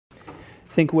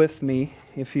Think with me,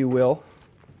 if you will,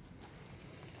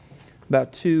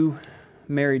 about two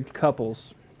married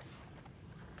couples.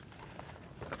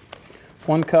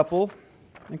 One couple,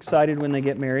 excited when they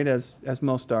get married, as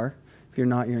most are. If you're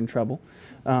not, you're in trouble.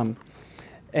 And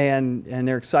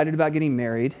they're excited about getting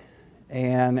married.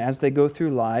 And as they go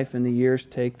through life and the years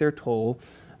take their toll,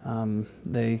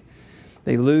 they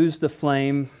lose the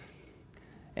flame.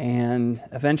 And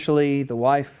eventually the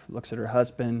wife looks at her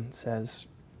husband and says,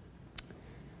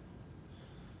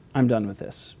 I'm done with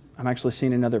this. I'm actually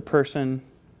seeing another person,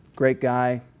 great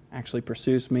guy, actually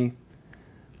pursues me.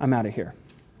 I'm out of here.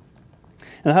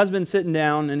 And the husband's sitting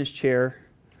down in his chair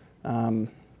on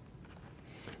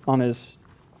his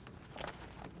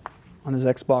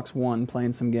Xbox One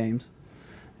playing some games.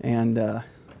 And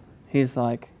he's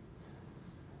like,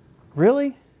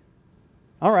 really?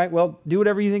 All right, well, do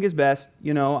whatever you think is best.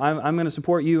 You know, I'm going to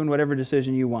support you in whatever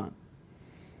decision you want.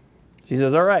 She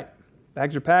says, all right,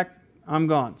 bags are packed, I'm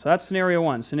gone. So that's scenario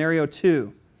one. Scenario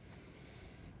two,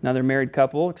 another married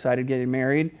couple, excited getting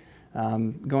married,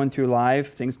 going through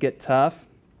life, things get tough.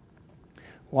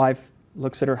 Wife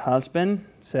looks at her husband,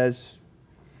 says,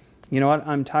 you know what,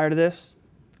 I'm tired of this.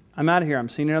 I'm out of here, I'm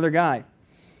seeing another guy.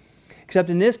 Except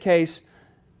in this case,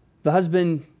 the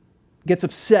husband gets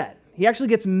upset. He actually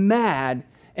gets mad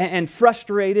and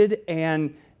frustrated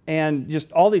and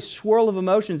just all these swirl of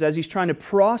emotions as he's trying to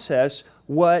process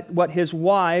what his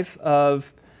wife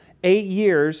of 8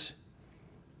 years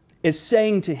is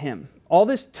saying to him. All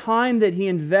this time that he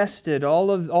invested,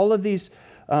 all of these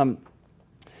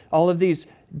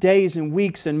days and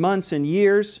weeks and months and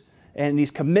years and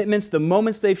these commitments, the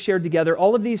moments they've shared together,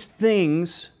 all of these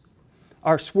things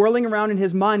are swirling around in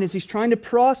his mind as he's trying to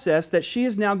process that she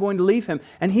is now going to leave him.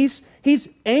 And he's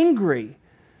angry.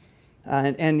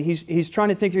 And he's trying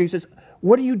to think through. He says,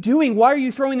 what are you doing? Why are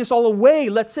you throwing this all away?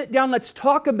 Let's sit down. Let's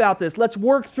talk about this. Let's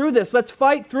work through this. Let's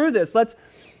fight through this.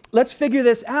 Let's figure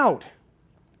this out.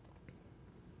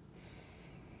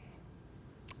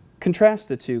 Contrast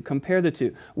the two. Compare the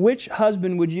two. Which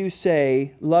husband would you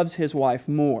say loves his wife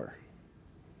more?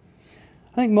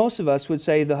 I think most of us would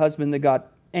say the husband that got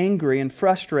angry and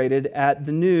frustrated at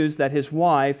the news that his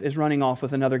wife is running off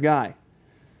with another guy.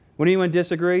 Would anyone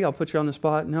disagree? I'll put you on the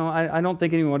spot. No, I don't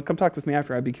think anyone would. Come talk with me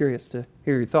after. I'd be curious to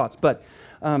hear your thoughts. But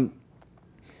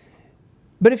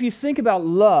if you think about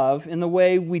love in the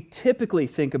way we typically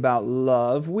think about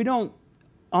love, we don't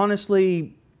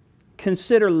honestly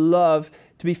consider love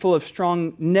to be full of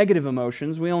strong negative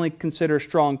emotions. We only consider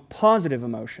strong positive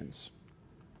emotions.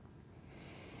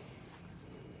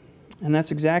 And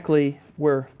that's exactly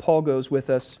where Paul goes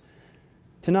with us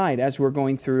tonight as we're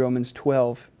going through Romans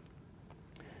 12,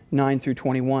 9 through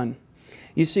 21.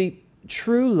 You see,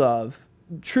 true love,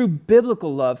 true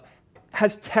biblical love,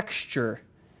 has texture.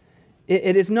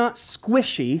 It is not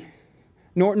squishy,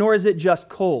 nor is it just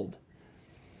cold.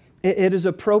 It is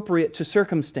appropriate to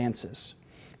circumstances.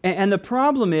 And the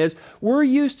problem is, we're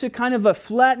used to kind of a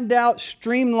flattened out,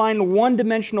 streamlined,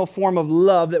 one-dimensional form of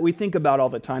love that we think about all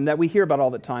the time, that we hear about all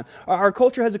the time. Our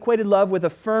culture has equated love with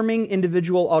affirming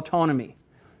individual autonomy,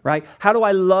 right? How do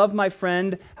I love my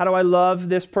friend? How do I love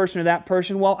this person or that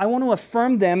person? Well, I want to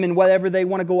affirm them in whatever they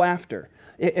want to go after.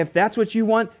 If that's what you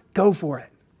want, go for it.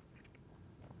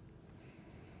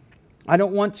 I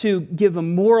don't want to give a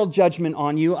moral judgment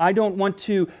on you. I don't want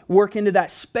to work into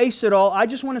that space at all. I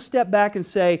just want to step back and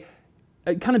say,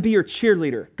 kind of be your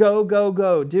cheerleader. Go, go,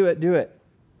 go. Do it, do it.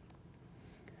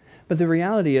 But the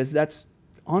reality is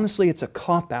honestly, it's a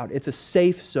cop-out. It's a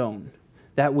safe zone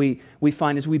that we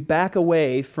find as we back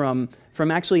away from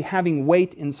actually having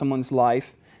weight in someone's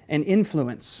life and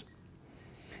influence.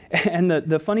 And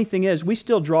the funny thing is, we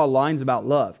still draw lines about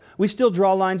love. We still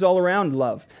draw lines all around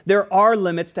love. There are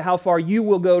limits to how far you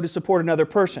will go to support another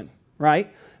person,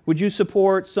 right? Would you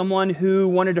support someone who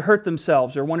wanted to hurt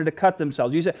themselves or wanted to cut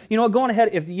themselves? You say, you know what, go on ahead.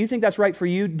 If you think that's right for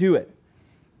you, do it.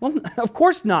 Well, of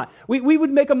course not. We would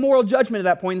make a moral judgment at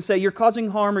that point and say, you're causing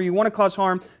harm or you want to cause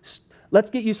harm. Let's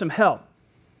get you some help.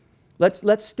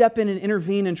 Let's step in and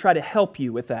intervene and try to help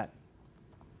you with that.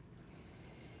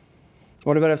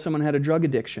 What about if someone had a drug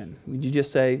addiction? Would you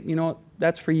just say, you know what,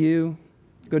 that's for you,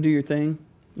 go do your thing.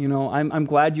 You know, I'm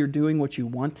glad you're doing what you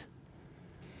want.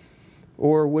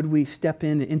 Or would we step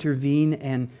in and intervene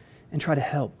and try to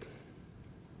help?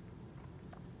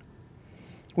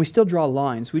 We still draw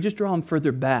lines. We just draw them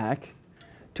further back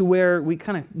to where we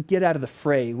kind of get out of the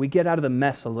fray. We get out of the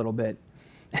mess a little bit.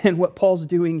 And what Paul's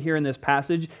doing here in this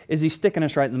passage is he's sticking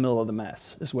us right in the middle of the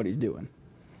mess, is what he's doing.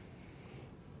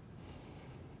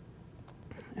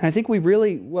 And I think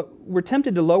we're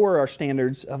tempted to lower our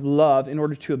standards of love in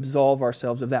order to absolve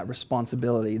ourselves of that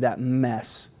responsibility, that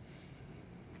mess.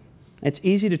 It's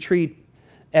easy to treat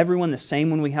everyone the same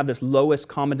when we have this lowest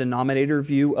common denominator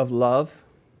view of love.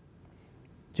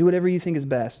 Do whatever you think is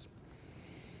best,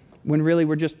 when really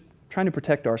we're just trying to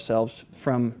protect ourselves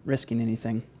from risking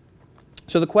anything.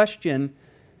 So the question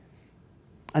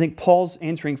I think Paul's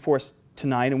answering for us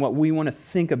tonight, and what we want to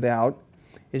think about,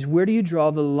 is where do you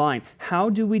draw the line? How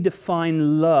do we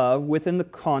define love within the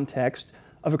context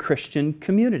of a Christian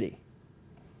community?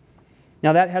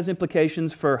 Now that has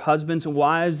implications for husbands and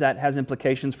wives, that has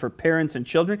implications for parents and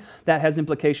children, that has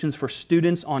implications for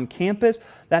students on campus,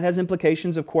 that has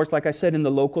implications, of course, like I said, in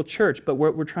the local church. But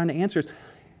what we're trying to answer is,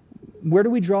 where do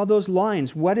we draw those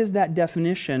lines? What is that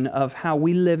definition of how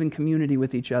we live in community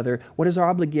with each other? What is our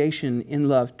obligation in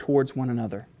love towards one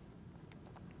another?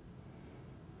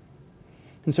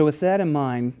 And so with that in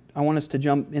mind, I want us to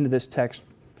jump into this text,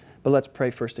 but let's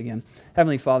pray first again.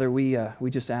 Heavenly Father, we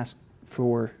just ask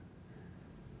for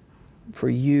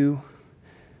you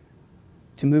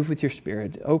to move with your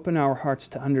Spirit. Open our hearts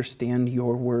to understand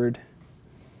your word.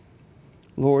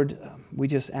 Lord, we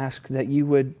just ask that you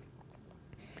would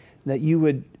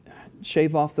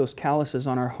shave off those calluses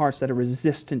on our hearts that are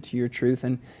resistant to your truth.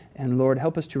 And Lord,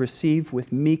 help us to receive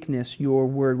with meekness your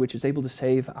word, which is able to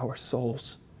save our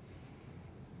souls.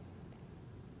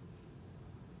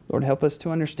 Lord, help us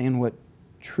to understand what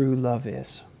true love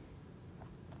is.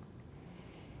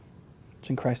 It's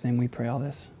in Christ's name we pray all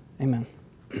this. Amen.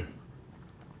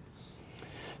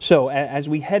 So, as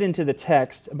we head into the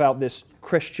text about this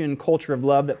Christian culture of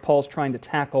love that Paul's trying to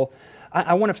tackle,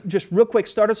 I want to just real quick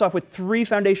start us off with 3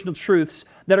 foundational truths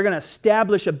that are going to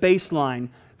establish a baseline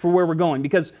for where we're going.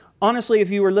 Because honestly, if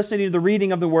you were listening to the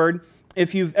reading of the Word,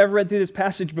 if you've ever read through this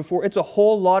passage before, it's a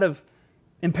whole lot of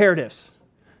imperatives.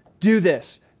 Do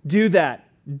this, do that,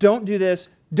 don't do this,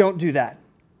 don't do that.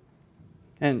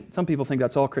 And some people think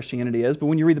that's all Christianity is, but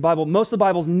when you read the Bible, most of the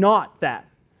Bible's not that.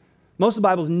 Most of the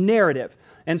Bible's narrative.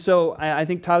 And so I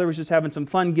think Tyler was just having some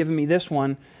fun giving me this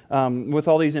one with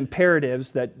all these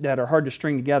imperatives that are hard to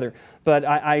string together. But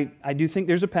I do think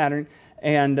there's a pattern.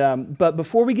 And but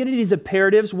before we get into these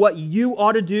imperatives, what you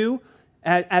ought to do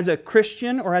as a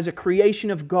Christian or as a creation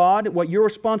of God, what your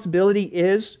responsibility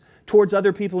is towards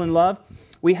other people in love,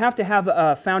 we have to have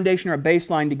a foundation or a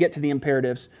baseline to get to the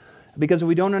imperatives. Because if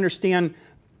we don't understand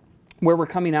where we're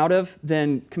coming out of,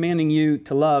 then commanding you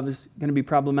to love is going to be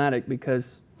problematic,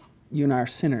 because you and I are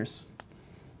sinners,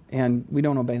 and we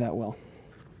don't obey that well.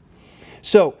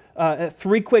 So,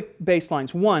 3 quick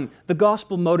baselines. 1, the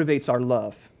gospel motivates our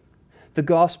love. The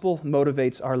gospel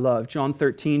motivates our love. John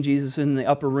 13, Jesus in the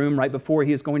upper room right before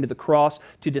he is going to the cross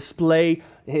to display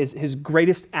his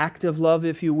greatest act of love,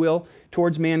 if you will,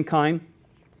 towards mankind.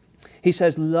 He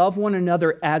says, love one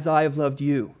another as I have loved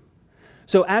you.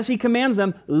 So as he commands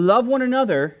them, love one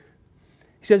another,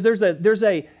 he says there's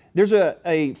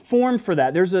a form for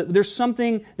that. There's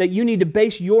something that you need to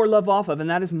base your love off of, and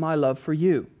that is my love for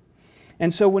you.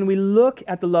 And so when we look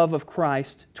at the love of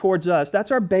Christ towards us,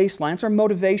 that's our baseline, it's our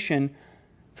motivation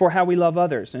for how we love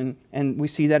others. And we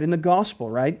see that in the gospel,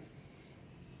 right?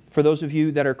 For those of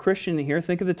you that are Christian here,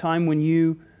 think of the time when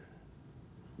you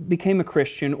became a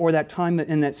Christian, or that time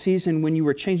in that season when you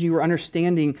were changing, you were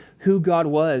understanding who God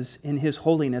was in His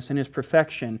holiness and His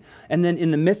perfection. And then in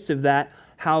the midst of that,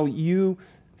 how you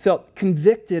felt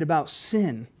convicted about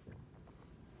sin.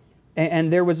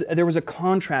 And there was a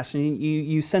contrast, and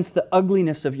you sensed the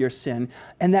ugliness of your sin,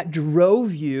 and that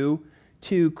drove you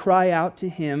to cry out to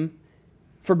Him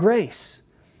for grace.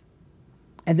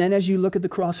 And then as you look at the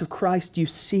cross of Christ, you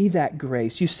see that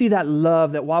grace. You see that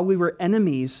love, that while we were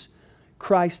enemies,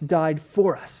 Christ died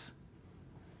for us.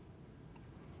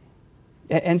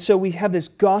 And so we have this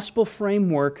gospel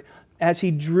framework as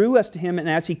He drew us to Him, and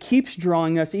as He keeps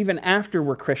drawing us even after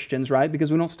we're Christians, right?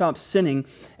 Because we don't stop sinning,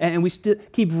 and we still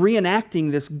keep reenacting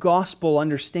this gospel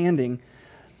understanding.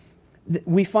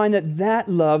 We find that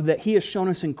love that He has shown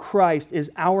us in Christ is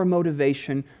our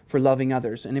motivation for loving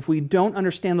others. And if we don't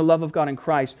understand the love of God in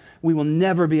Christ, we will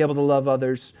never be able to love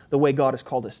others the way God has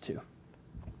called us to.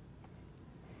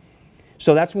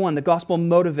 So that's 1. The gospel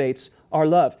motivates our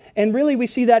love. And really we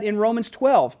see that in Romans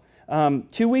 12.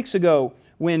 2 weeks ago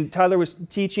when Tyler was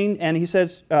teaching, and he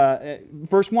says,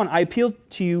 verse 1, I appeal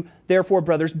to you, therefore,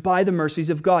 brothers, by the mercies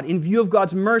of God, in view of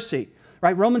God's mercy.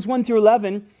 Right? Romans 1 through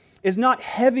 11 is not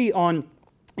heavy on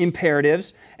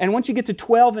imperatives. And once you get to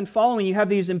 12 and following, you have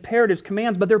these imperatives,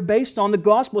 commands, but they're based on the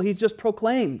gospel He's just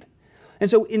proclaimed. And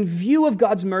so in view of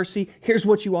God's mercy, here's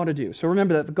what you ought to do. So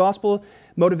remember that the gospel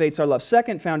motivates our love.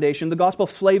 Second foundation, the gospel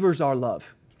flavors our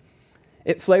love.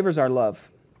 It flavors our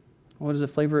love. What does it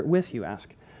flavor it with, you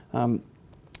ask?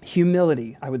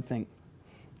 Humility, I would think,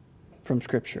 from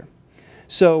Scripture.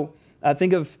 So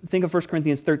Think of 1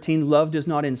 Corinthians 13. Love does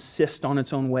not insist on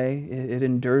its own way. It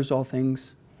endures all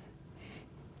things.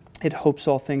 It hopes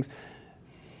all things.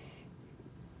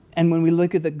 And when we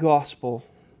look at the gospel,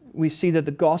 we see that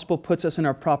the gospel puts us in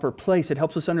our proper place. It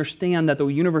helps us understand that the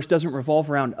universe doesn't revolve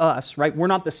around us, right? We're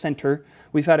not the center.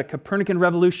 We've had a Copernican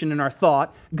revolution in our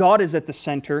thought. God is at the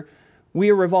center. We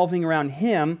are revolving around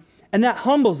Him, and that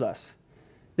humbles us.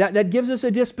 That gives us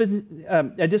a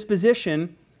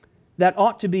disposition that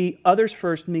ought to be others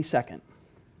first, me second.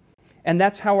 And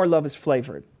that's how our love is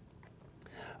flavored.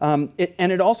 And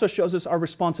it also shows us our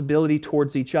responsibility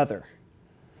towards each other.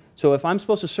 So if I'm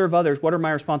supposed to serve others, what are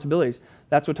my responsibilities?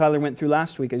 That's what Tyler went through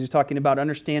last week, as he's talking about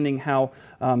understanding how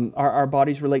our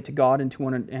bodies relate to God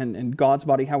and God's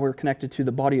body, how we're connected to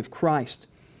the body of Christ.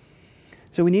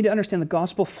 So we need to understand the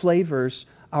gospel flavors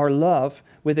our love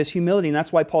with this humility. And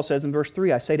that's why Paul says in verse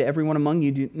 3, I say to everyone among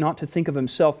you not to think of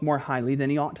himself more highly than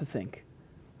he ought to think.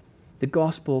 The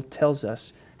gospel tells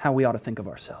us how we ought to think of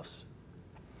ourselves.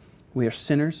 We are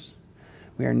sinners.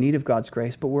 We are in need of God's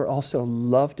grace, but we're also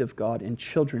loved of God and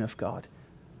children of God.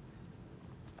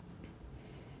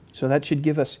 So that should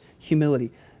give us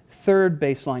humility. Third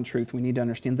baseline truth we need to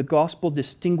understand. The gospel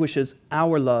distinguishes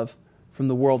our love from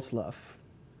the world's love.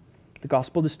 The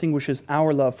gospel distinguishes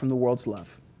our love from the world's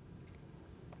love.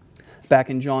 Back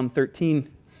in John 13,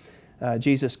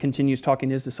 Jesus continues talking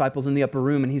to his disciples in the upper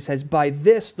room, and he says, by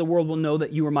this the world will know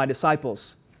that you are my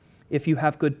disciples, if you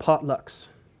have good potlucks.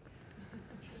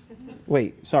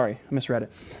 Wait, sorry, I misread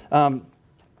it.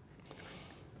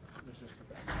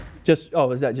 Is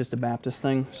that just a Baptist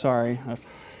thing? Sorry.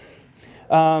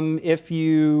 If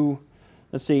you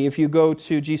go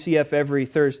to GCF every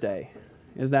Thursday,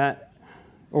 is that,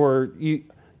 or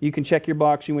you can check your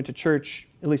box, you went to church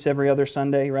at least every other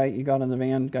Sunday, right? You got in the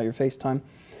van, got your FaceTime.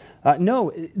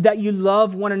 No, that you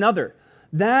love one another.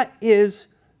 That is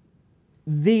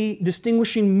the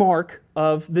distinguishing mark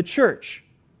of the church.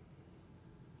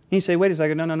 And you say, wait a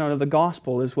second, no, the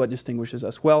gospel is what distinguishes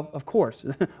us. Well, of course.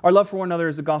 Our love for one another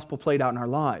is the gospel played out in our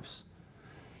lives.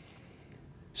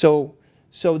 So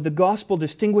the gospel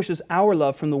distinguishes our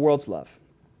love from the world's love.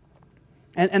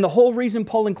 And the whole reason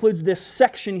Paul includes this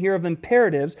section here of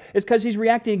imperatives is because he's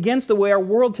reacting against the way our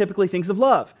world typically thinks of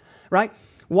love, right?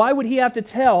 Why would he have to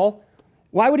tell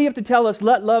us,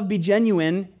 let love be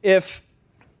genuine, if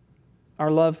our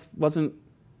love wasn't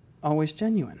always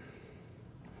genuine?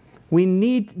 We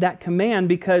need that command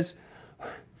because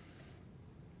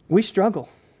we struggle.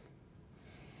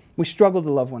 We struggle to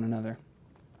love one another.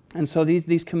 And so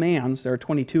these commands, there are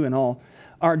 22 in all,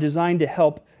 are designed to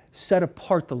help set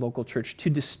apart the local church, to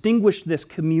distinguish this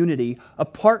community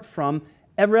apart from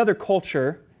every other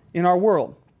culture in our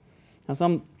world.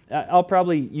 Now, I'll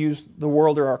probably use the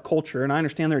world or our culture, and I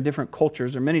understand there are different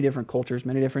cultures, there are many different cultures,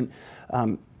 many different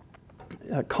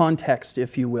contexts,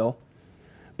 if you will.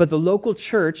 But the local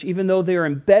church, even though they are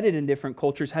embedded in different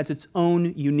cultures, has its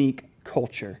own unique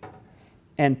culture.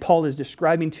 And Paul is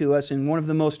describing to us in one of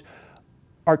the most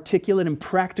articulate and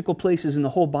practical places in the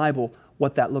whole Bible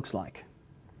what that looks like.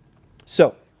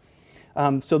 So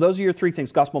those are your three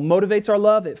things. Gospel motivates our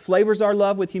love, it flavors our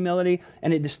love with humility,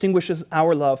 and it distinguishes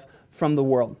our love from the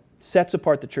world, sets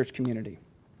apart the church community.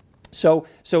 So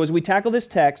as we tackle this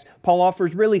text, Paul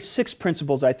offers really 6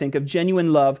 principles, I think, of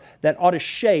genuine love that ought to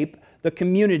shape the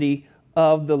community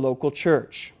of the local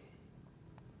church.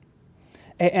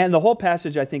 And the whole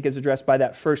passage, I think, is addressed by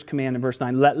that first command in verse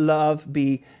 9, let love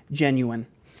be genuine.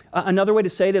 Another way to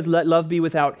say it is let love be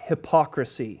without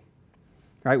hypocrisy.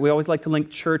 Right? We always like to link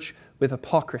church with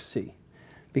hypocrisy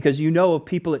because you know of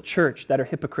people at church that are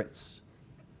hypocrites.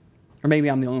 Or maybe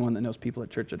I'm the only one that knows people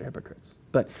at church that are hypocrites.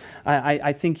 But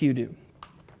I think you do.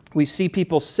 We see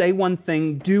people say one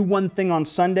thing, do one thing on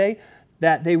Sunday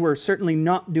that they were certainly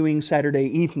not doing Saturday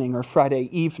evening or Friday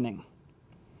evening.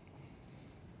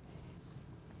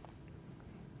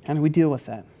 How do we deal with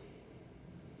that?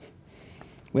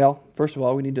 Well, first of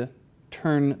all, we need to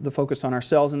turn the focus on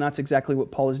ourselves, and that's exactly what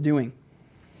Paul is doing.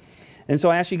 And so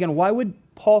I ask you again, why would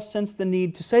Paul sense the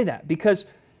need to say that? Because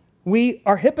we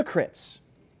are hypocrites.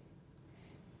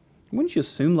 Wouldn't you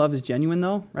assume love is genuine,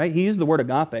 though? Right? He used the word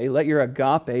agape. Let your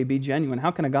agape be genuine.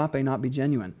 How can agape not be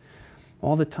genuine?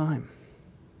 All the time.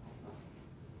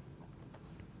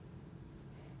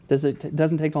 It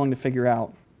doesn't take long to figure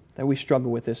out that we struggle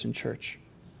with this in church.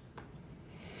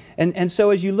 And so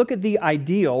as you look at the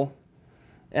ideal,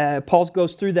 Paul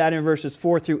goes through that in verses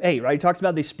 4 through 8, right? He talks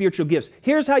about these spiritual gifts.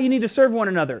 Here's how you need to serve one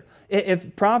another.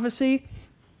 If prophecy,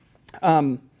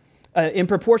 in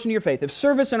proportion to your faith. If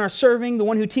service in our serving, the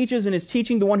one who teaches in his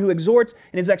teaching, the one who exhorts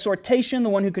in his exhortation, the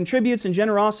one who contributes in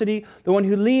generosity, the one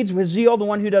who leads with zeal, the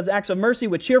one who does acts of mercy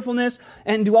with cheerfulness,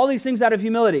 and do all these things out of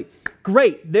humility.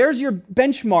 Great. There's your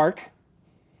benchmark.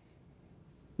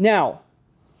 Now,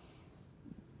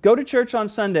 go to church on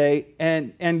Sunday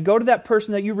and go to that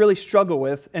person that you really struggle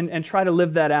with and try to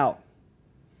live that out.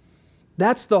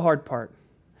 That's the hard part.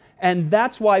 And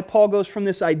that's why Paul goes from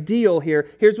this ideal here,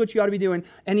 here's what you ought to be doing,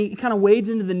 and he kind of wades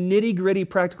into the nitty-gritty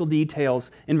practical details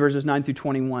in verses 9 through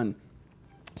 21,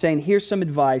 saying, here's some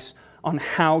advice on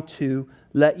how to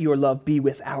let your love be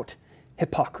without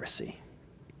hypocrisy.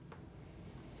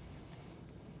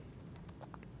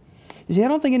 You see, I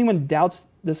don't think anyone doubts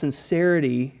the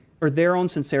sincerity or their own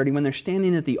sincerity when they're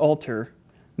standing at the altar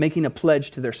making a pledge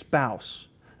to their spouse.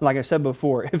 Like I said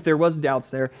before, if there was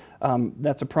doubts there,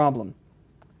 that's a problem.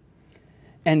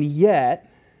 And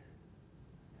yet,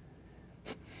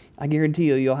 I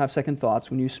guarantee you'll have second thoughts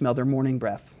when you smell their morning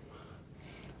breath,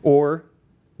 or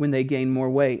when they gain more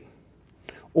weight,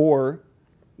 or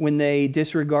when they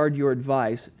disregard your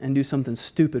advice and do something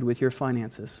stupid with your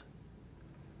finances.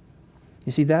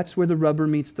 You see, that's where the rubber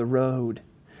meets the road.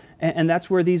 And that's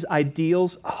where these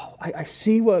ideals, I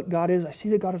see what God is, I see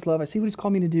that God is love, I see what He's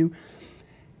called me to do.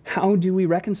 How do we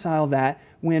reconcile that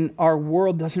when our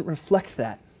world doesn't reflect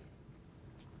that?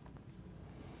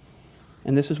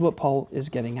 And this is what Paul is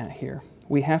getting at here.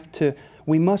 We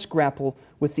must grapple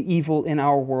with the evil in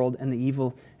our world and the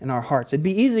evil in our hearts. It'd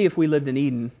be easy if we lived in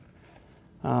Eden,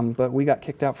 but we got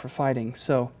kicked out for fighting.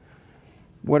 So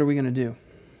what are we going to do?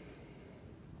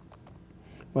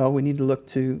 Well, we need to look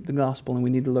to the gospel, and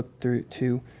we need to look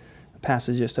to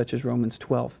passages such as Romans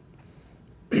 12.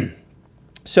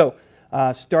 So,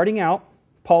 starting out,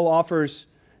 Paul offers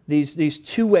these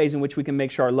two ways in which we can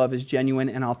make sure our love is genuine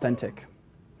and authentic.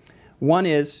 One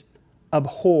is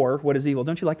abhor what is evil.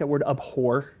 Don't you like that word,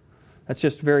 abhor? That's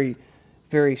just very,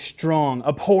 very strong.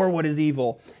 Abhor what is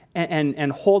evil.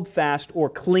 And hold fast or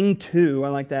cling to, I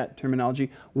like that terminology,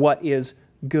 what is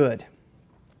good.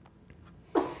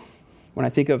 When I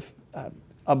think of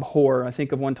abhor, I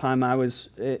think of one time I was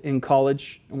in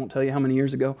college. I won't tell you how many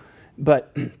years ago,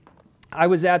 but I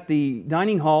was at the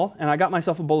dining hall and I got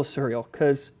myself a bowl of cereal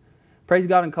because, praise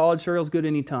God, in college, cereal's good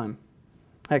anytime.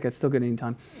 Heck, it's still good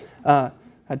anytime. I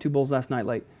had 2 bowls last night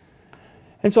late.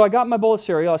 And so I got my bowl of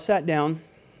cereal, I sat down,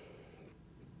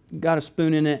 got a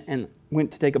spoon in it, and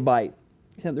went to take a bite.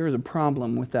 Except there was a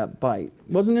problem with that bite.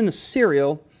 It wasn't in the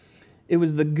cereal, it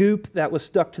was the goop that was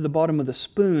stuck to the bottom of the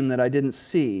spoon that I didn't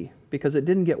see because it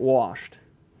didn't get washed.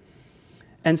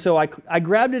 And so I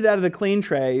grabbed it out of the clean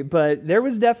tray, but there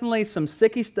was definitely some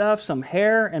sticky stuff, some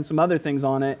hair, and some other things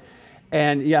on it.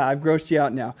 And yeah, I've grossed you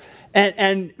out now.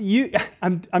 And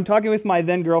I'm talking with my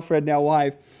then girlfriend, now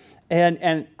wife,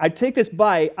 and I take this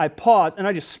bite, I pause, and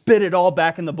I just spit it all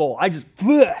back in the bowl.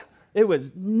 It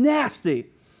was nasty.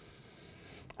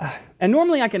 And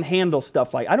normally I can handle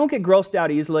stuff like, I don't get grossed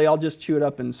out easily, I'll just chew it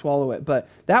up and swallow it, but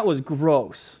that was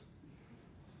gross.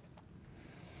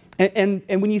 And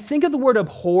when you think of the word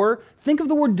abhor, think of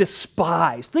the word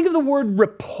despise, think of the word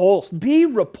repulsed, be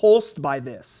repulsed by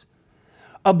this.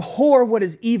 Abhor what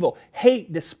is evil,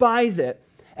 hate, despise it,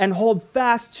 and hold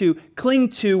fast to, cling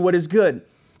to what is good.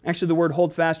 Actually, the word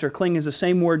hold fast or cling is the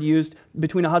same word used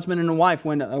between a husband and a wife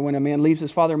when a man leaves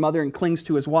his father and mother and clings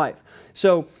to his wife.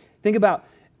 So think about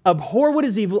abhor what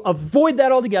is evil, avoid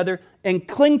that altogether, and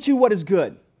cling to what is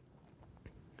good.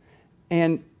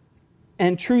 And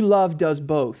true love does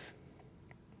both.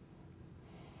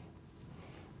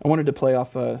 I wanted to play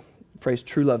off a phrase,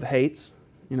 true love hates.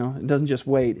 You know, it doesn't just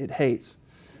wait, it hates.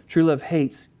 True love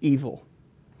hates evil.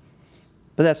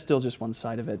 But that's still just one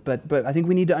side of it. But I think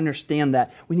we need to understand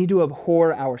that. We need to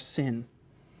abhor our sin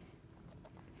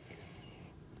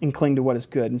and cling to what is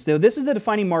good. And so this is the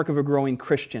defining mark of a growing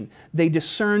Christian. They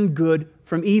discern good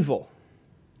from evil.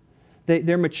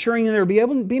 They're maturing and they're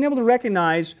being able to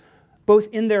recognize both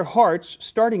in their hearts,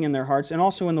 starting in their hearts, and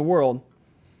also in the world,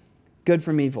 good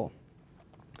from evil.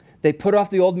 They put off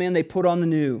the old man, they put on the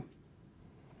new.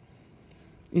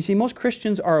 You see, most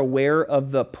Christians are aware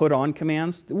of the put on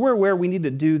commands. We're aware we need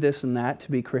to do this and that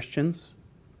to be Christians,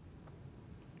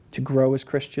 to grow as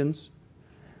Christians.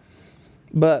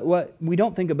 But what we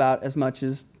don't think about as much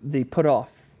is the put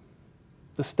off,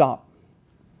 the stop,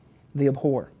 the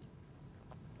abhor.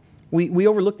 We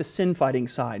overlook the sin fighting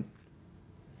side.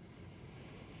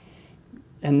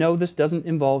 And no, this doesn't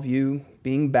involve you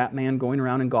being Batman going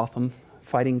around in Gotham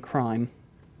fighting crime.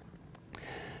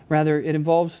 Rather, it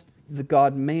involves the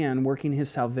God-man working His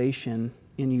salvation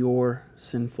in your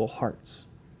sinful hearts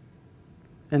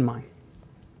and mine.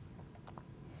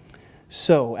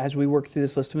 So, as we work through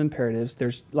this list of imperatives,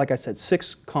 there's, like I said,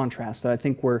 6 contrasts that I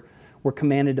think we're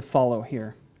commanded to follow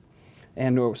here.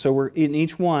 And so we're in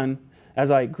each one,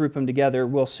 as I group them together,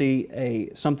 we'll see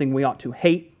something we ought to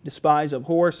hate, despise,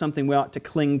 abhor, something we ought to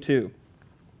cling to.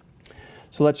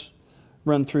 So let's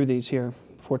run through these here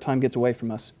before time gets away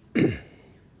from us.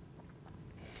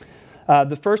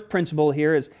 The first principle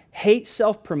here is hate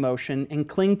self-promotion and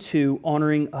cling to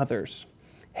honoring others.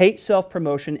 Hate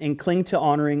self-promotion and cling to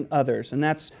honoring others. And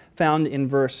that's found in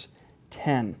verse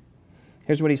 10.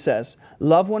 Here's what he says.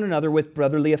 Love one another with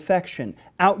brotherly affection.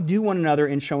 Outdo one another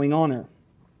in showing honor.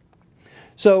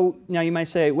 So now you might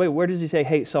say, wait, where does he say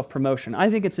hate self-promotion? I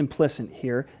think it's implicit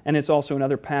here, and it's also in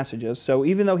other passages. So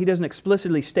even though he doesn't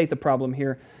explicitly state the problem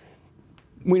here,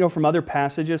 we know from other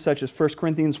passages such as 1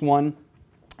 Corinthians 1,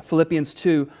 Philippians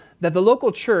 2, that the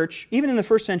local church, even in the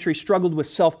first century, struggled with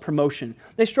self-promotion.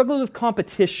 They struggled with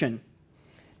competition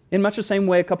in much the same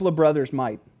way a couple of brothers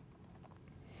might.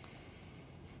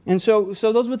 And so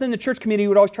those within the church community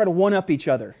would always try to one-up each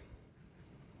other.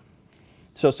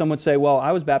 So some would say, well,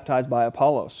 I was baptized by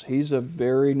Apollos. He's a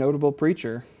very notable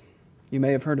preacher. You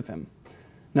may have heard of him.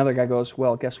 Another guy goes,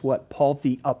 well, guess what? Paul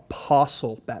the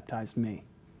Apostle baptized me.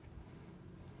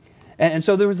 And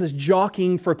so there was this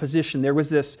jockeying for position. There was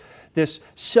this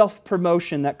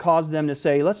self-promotion that caused them to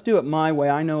say, let's do it my way.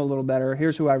 I know a little better.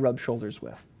 Here's who I rub shoulders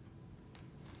with.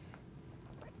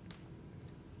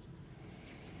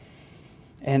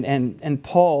 And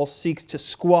Paul seeks to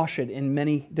squash it in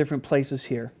many different places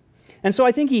here. And so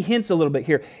I think he hints a little bit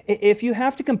here. If you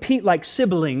have to compete like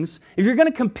siblings, if you're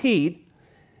going to compete,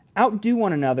 outdo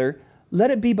one another, let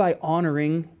it be by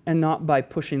honoring and not by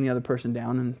pushing the other person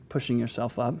down and pushing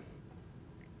yourself up.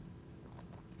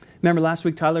 Remember last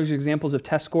week, Tyler's examples of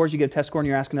test scores. You get a test score and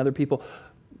you're asking other people,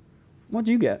 what'd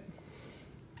you get?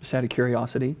 Just out of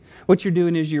curiosity. What you're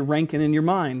doing is you're ranking in your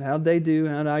mind. How'd they do?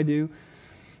 How'd I do?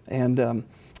 And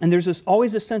there's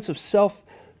always a sense of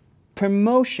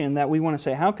self-promotion that we want to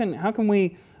say, how can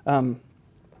we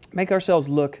make ourselves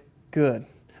look good?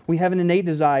 We have an innate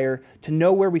desire to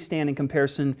know where we stand in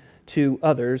comparison to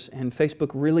others, and Facebook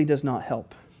really does not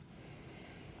help.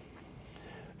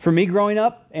 For me growing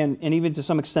up, and even to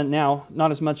some extent now,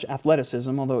 not as much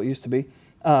athleticism, although it used to be,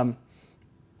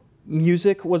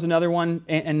 music was another one,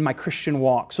 and my Christian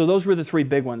walk. So those were the 3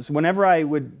 big ones. Whenever I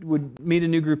would meet a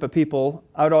new group of people,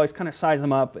 I would always kind of size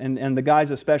them up, and the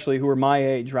guys especially who were my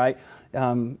age, right?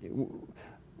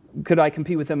 Could I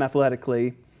compete with them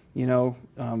athletically? You know,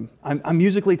 I'm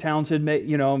musically talented,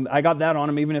 you know, I got that on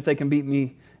them even if they can beat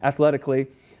me athletically.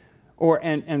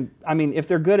 And I mean, if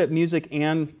they're good at music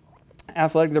and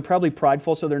athletic, they're probably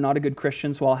prideful, so they're not a good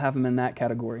Christian, so I'll have them in that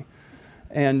category.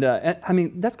 And I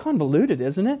mean, that's convoluted,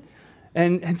 isn't it?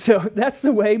 And so that's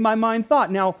the way my mind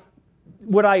thought. Now,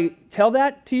 would I tell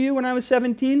that to you when I was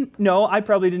 17? No, I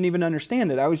probably didn't even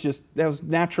understand it. That was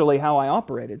naturally how I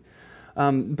operated.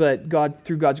 But God,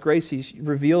 through God's grace, He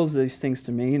reveals these things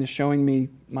to me and is showing me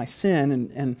my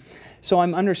sin. And so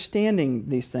I'm understanding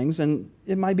these things. And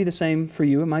it might be the same for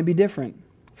you. It might be different.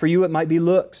 For you, it might be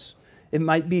looks. It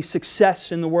might be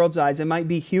success in the world's eyes. It might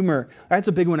be humor. That's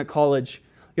a big one at college.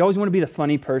 You always want to be the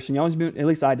funny person. You always be, at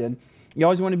least I did. You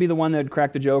always want to be the one that would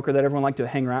crack the joke or that everyone liked to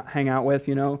hang out with,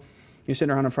 you know. You're sitting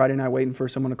around on a Friday night waiting for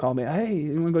someone to call me, hey,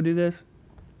 you want to go do this?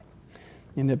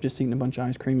 You end up just eating a bunch of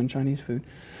ice cream and Chinese food.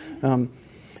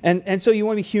 And so you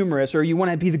want to be humorous, or you want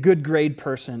to be the good grade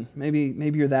person. Maybe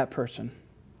you're that person.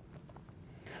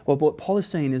 Well, what Paul is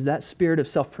saying is that spirit of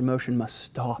self-promotion must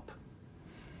stop.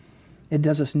 It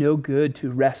does us no good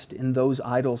to rest in those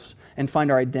idols and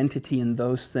find our identity in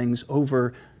those things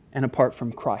over and apart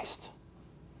from Christ.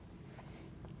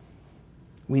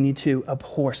 We need to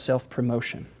abhor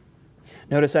self-promotion.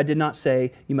 Notice I did not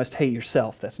say you must hate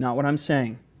yourself. That's not what I'm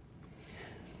saying.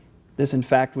 This, in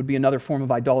fact, would be another form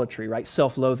of idolatry, right?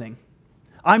 Self-loathing.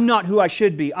 I'm not who I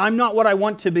should be. I'm not what I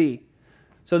want to be.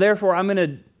 So therefore, I'm going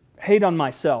to hate on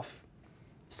myself.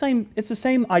 It's the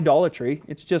same idolatry.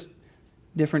 It's just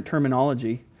different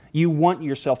terminology. You want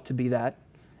yourself to be that,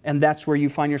 and that's where you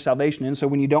find your salvation in. So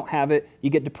when you don't have it, you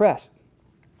get depressed.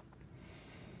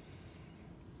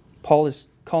 Paul is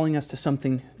calling us to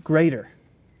something greater.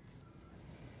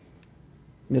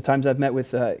 The times I've met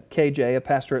with KJ, a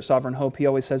pastor at Sovereign Hope, he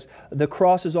always says, the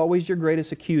cross is always your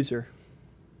greatest accuser,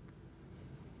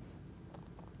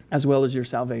 as well as your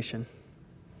salvation.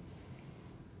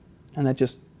 And that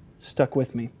just stuck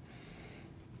with me.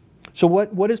 So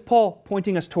what is Paul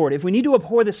pointing us toward? If we need to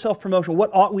abhor this self-promotion, what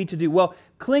ought we to do? Well,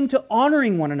 cling to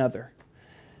honoring one another.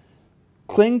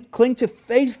 Cling to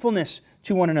faithfulness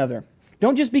to one another.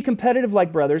 Don't just be competitive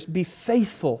like brothers, be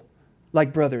faithful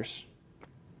like brothers.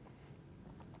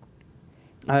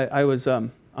 I was,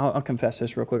 I'll confess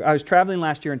this real quick. I was traveling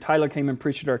last year, and Tyler came and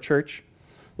preached at our church,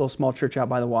 a little small church out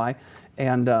by the Y.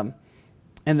 And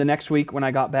the next week when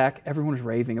I got back, everyone was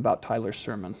raving about Tyler's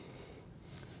sermon.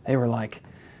 They were like,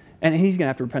 and he's going to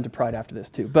have to repent of pride after this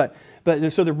too. But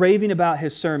so they're raving about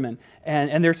his sermon,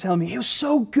 and they're telling me, it was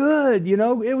so good,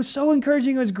 it was so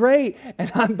encouraging, it was great.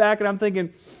 And I'm back and I'm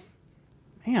thinking,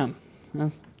 man,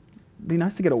 it'd be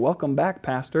nice to get a welcome back,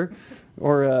 Pastor.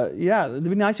 Or, yeah, it'd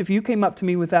be nice if you came up to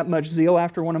me with that much zeal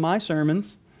after one of my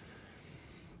sermons.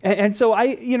 And so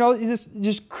it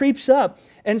just creeps up.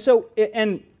 And so,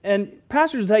 and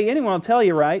pastors will tell you, anyone will tell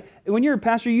you, right? When you're a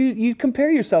pastor, you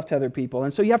compare yourself to other people.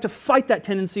 And so you have to fight that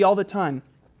tendency all the time.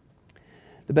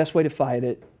 The best way to fight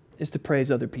it is to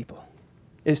praise other people.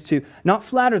 Is to not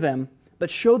flatter them, but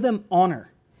show them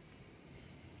honor.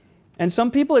 And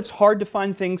some people, it's hard to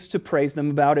find things to praise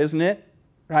them about, isn't it?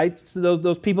 Right? So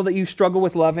those people that you struggle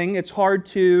with loving, it's hard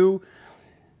to,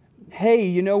 hey,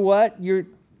 you know what? You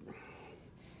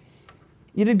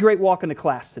did great walking to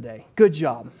class today. Good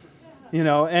job.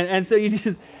 And so you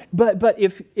just, but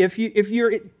if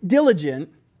you're diligent,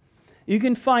 you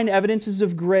can find evidences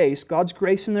of grace, God's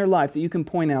grace in their life that you can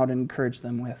point out and encourage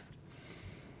them with.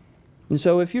 And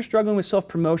so if you're struggling with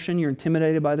self-promotion, you're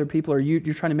intimidated by other people, or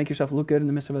you're trying to make yourself look good in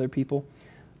the midst of other people,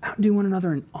 outdo one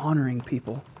another in honoring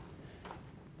people.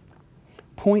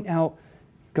 Point out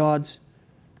God's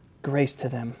grace to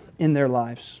them in their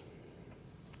lives,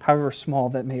 however small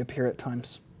that may appear at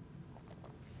times.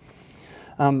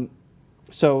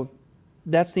 So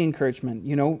that's the encouragement.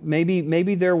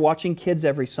 Maybe they're watching kids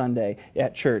every Sunday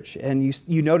at church, and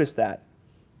you notice that.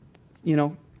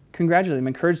 Congratulate them,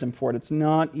 encourage them for it. It's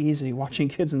not easy watching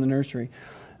kids in the nursery.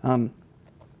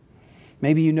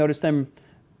 Maybe you notice them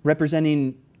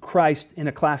representing Christ in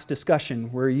a class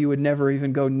discussion where you would never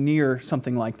even go near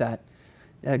something like that.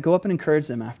 Go up and encourage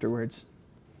them afterwards.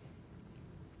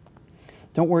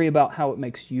 Don't worry about how it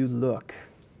makes you look.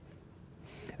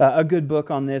 A good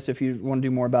book on this, if you want to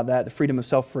do more about that, The Freedom of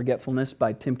Self-Forgetfulness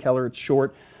by Tim Keller. It's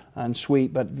short and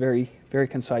sweet, but very, very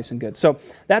concise and good. So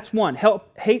that's one.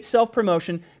 Hate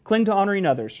self-promotion, cling to honoring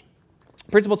others.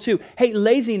 Principle 2, hate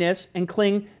laziness and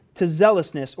cling to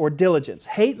zealousness or diligence.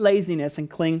 Hate laziness and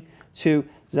cling to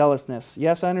zealousness.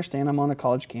 Yes, I understand I'm on a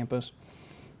college campus,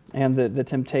 and the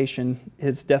temptation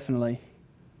is definitely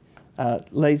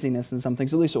laziness in some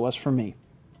things. At least it was for me.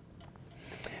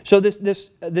 So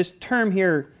this term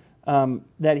here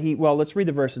let's read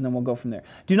the verses and then we'll go from there.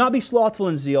 Do not be slothful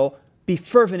in zeal, be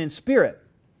fervent in spirit,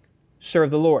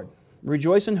 serve the Lord.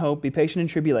 Rejoice in hope, be patient in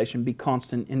tribulation, be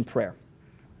constant in prayer.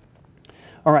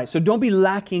 All right, so don't be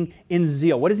lacking in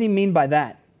zeal. What does he mean by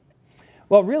that?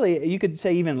 Well, really, you could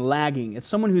say even lagging. It's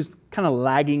someone who's kind of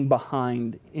lagging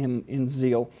behind in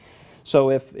zeal. So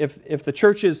if the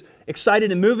church is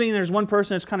excited and moving, and there's one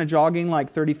person that's kind of jogging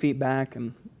like 30 feet back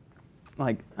and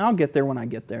like, I'll get there when I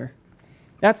get there.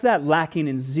 That's that lacking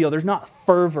in zeal. There's not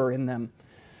fervor in them.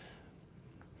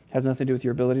 It has nothing to do with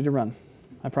your ability to run,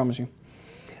 I promise you.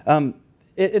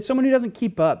 It's someone who doesn't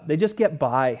keep up. They just get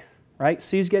by, right?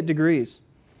 C's get degrees.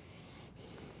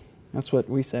 That's what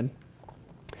we said.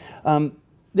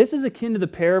 This is akin to the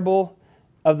parable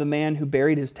of the man who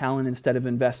buried his talent instead of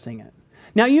investing it.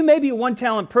 Now, you may be a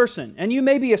one-talent person, and you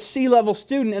may be a C-level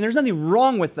student, and there's nothing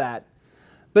wrong with that.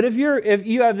 But if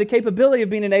you have the capability of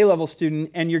being an A-level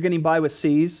student and you're getting by with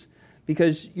C's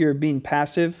because you're being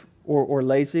passive or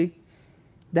lazy,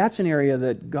 that's an area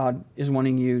that God is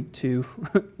wanting you to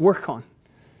work on.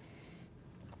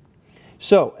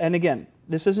 So, and again,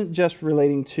 this isn't just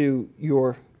relating to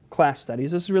your class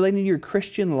studies. This is relating to your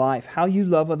Christian life, how you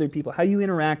love other people, how you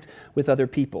interact with other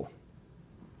people.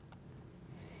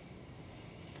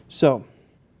 So,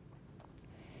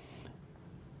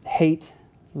 hate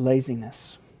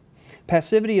laziness.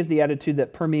 Passivity is the attitude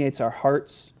that permeates our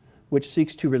hearts, which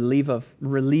seeks to relieve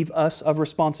us of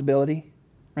responsibility.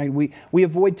 Right? We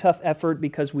avoid tough effort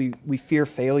because we fear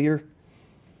failure.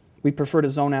 We prefer to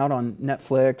zone out on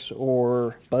Netflix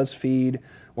or BuzzFeed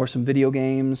or some video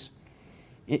games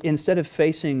instead of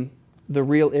facing the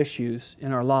real issues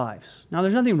in our lives. Now,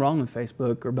 there's nothing wrong with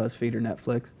Facebook or BuzzFeed or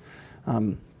Netflix.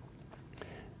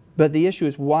 But the issue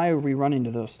is, why are we running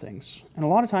to those things? And a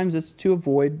lot of times it's to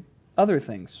avoid other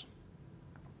things.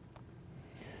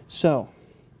 So,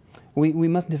 we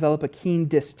must develop a keen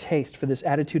distaste for this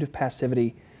attitude of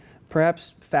passivity.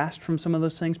 Perhaps fast from some of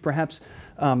those things. Perhaps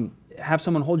have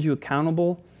someone hold you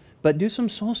accountable. But do some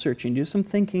soul searching. Do some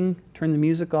thinking. Turn the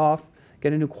music off.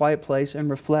 Get into a quiet place and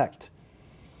reflect.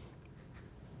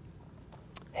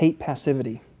 Hate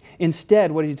passivity.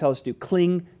 Instead, what does he tell us to do?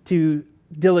 Cling to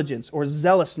diligence or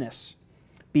zealousness.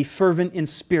 Be fervent in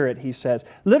spirit, he says.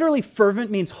 Literally,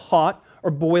 fervent means hot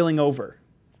or boiling over.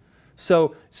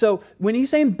 So when he's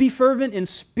saying be fervent in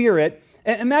spirit,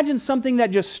 imagine something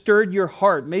that just stirred your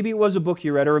heart. Maybe it was a book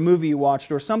you read or a movie you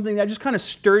watched or something that just kind of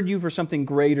stirred you for something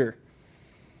greater.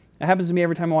 It happens to me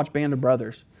every time I watch Band of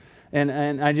Brothers.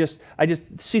 And I just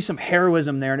see some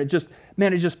heroism there, and it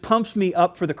just pumps me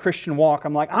up for the Christian walk.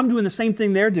 I'm like, I'm doing the same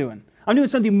thing they're doing. I'm doing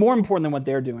something more important than what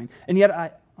they're doing. And yet,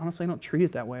 I honestly don't treat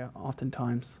it that way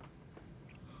oftentimes.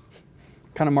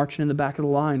 Kind of marching in the back of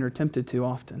the line, or tempted to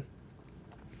often.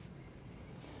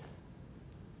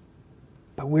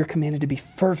 But we're commanded to be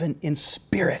fervent in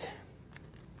spirit.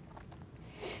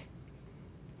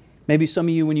 Maybe some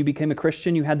of you, when you became a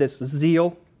Christian, you had this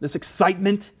zeal, this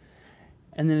excitement,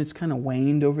 and then it's kind of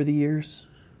waned over the years.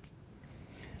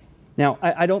 Now,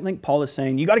 I don't think Paul is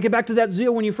saying, you got to get back to that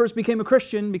zeal when you first became a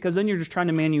Christian, because then you're just trying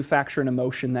to manufacture an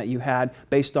emotion that you had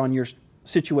based on your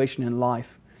situation in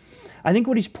life. I think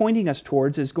what he's pointing us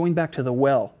towards is going back to the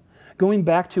well, going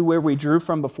back to where we drew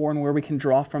from before and where we can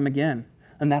draw from again,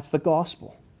 and that's the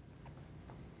gospel.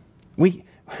 We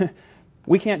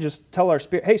can't just tell our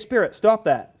spirit, hey, spirit, stop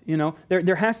that. You know,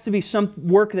 there has to be some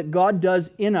work that God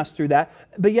does in us through that,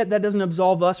 but yet that doesn't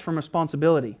absolve us from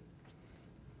responsibility.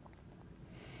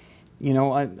 You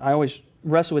know, I always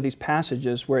wrestle with these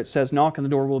passages where it says, knock and the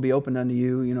door will be opened unto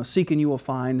you, you know, seek and you will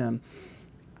find.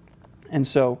 And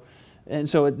so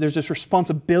there's this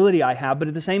responsibility I have, but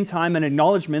at the same time an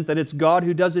acknowledgement that it's God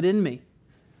who does it in me.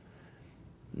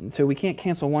 And so we can't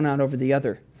cancel one out over the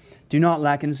other. Do not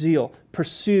lack in zeal.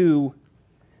 Pursue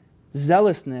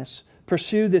zealousness.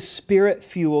 Pursue this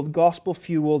spirit-fueled,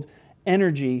 gospel-fueled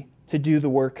energy to do the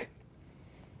work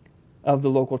of the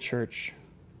local church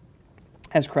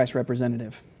as Christ's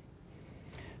representative.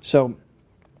 So,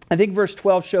 I think verse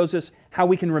 12 shows us how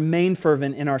we can remain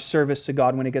fervent in our service to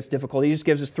God when it gets difficult. He just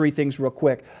gives us 3 things real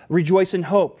quick. Rejoice in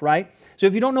hope, right? So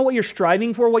if you don't know what you're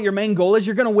striving for, what your main goal is,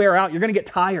 you're going to wear out. You're going to get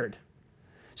tired.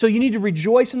 So you need to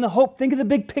rejoice in the hope. Think of the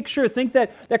big picture. Think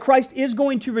that Christ is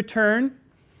going to return,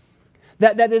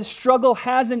 that this struggle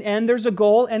has an end, there's a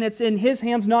goal, and it's in His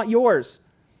hands, not yours.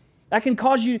 That can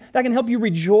help you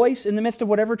rejoice in the midst of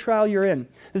whatever trial you're in.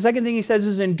 The second thing he says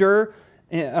is endure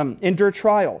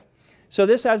trial. So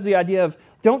this has the idea of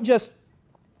don't just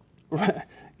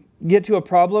get to a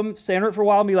problem, stay under it for a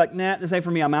while and be like, nah, this ain't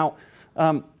for me, I'm out.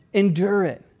 Endure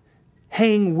it.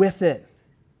 Hang with it.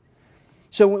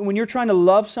 So when you're trying to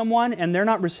love someone and they're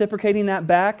not reciprocating that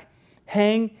back,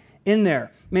 hang in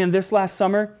there. Man, this last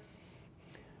summer,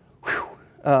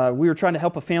 we were trying to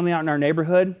help a family out in our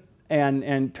neighborhood,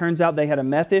 and turns out they had a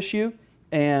meth issue,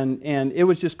 and it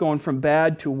was just going from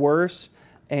bad to worse,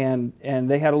 and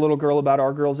they had a little girl about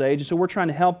our girl's age, so we're trying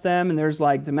to help them, and there's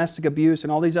like domestic abuse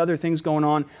and all these other things going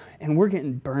on, and we're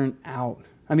getting burnt out.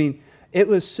 I mean, it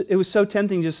was so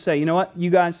tempting just to say, you know what, you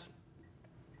guys,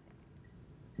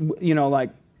 you know,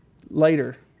 like,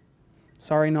 later.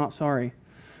 Sorry, not sorry.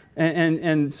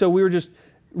 And so we were just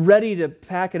ready to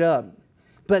pack it up.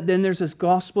 But then there's this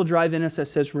gospel drive in us that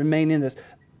says, remain in this.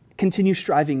 Continue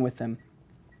striving with them.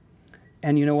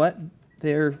 And you know what?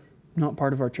 They're not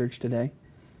part of our church today.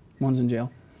 One's in jail.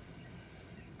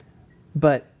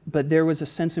 But there was a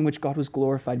sense in which God was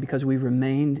glorified because we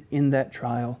remained in that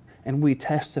trial and we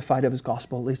testified of His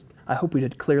gospel. At least I hope we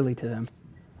did clearly to them.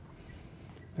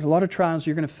 There's a lot of trials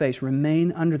you're going to face.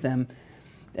 Remain under them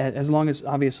as long as,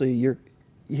 obviously, you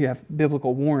have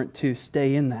biblical warrant to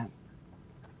stay in that.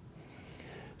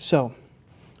 So,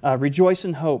 rejoice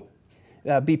in hope.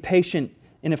 Be patient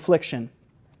in affliction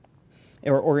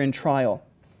or in trial.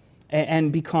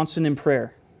 And be constant in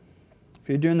prayer. If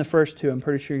you're doing the first 2, I'm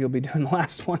pretty sure you'll be doing the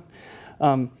last one.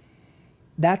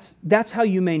 That's how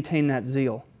you maintain that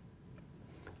zeal.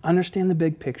 Understand the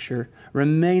big picture,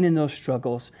 remain in those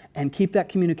struggles, and keep that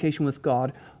communication with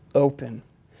God open.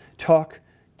 Talk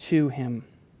to Him.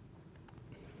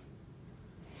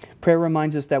 Prayer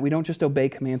reminds us that we don't just obey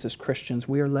commands as Christians,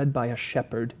 we are led by a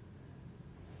shepherd.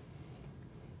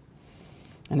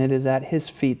 And it is at His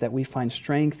feet that we find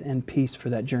strength and peace for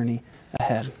that journey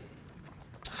ahead.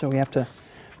 So we have to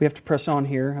press on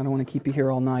here. I don't want to keep you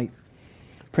here all night.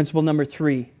 Principle number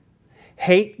 3.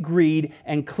 Hate greed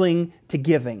and cling to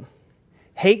giving.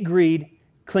 Hate greed,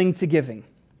 cling to giving.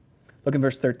 Look in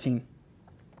verse 13.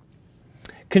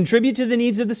 Contribute to the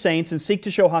needs of the saints and seek to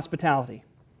show hospitality.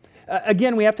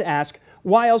 Again, we have to ask,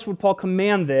 why else would Paul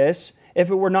command this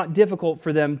if it were not difficult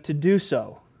for them to do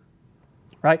so?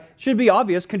 Right? Should be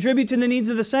obvious. Contribute to the needs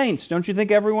of the saints. Don't you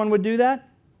think everyone would do that?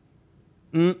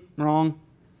 Wrong.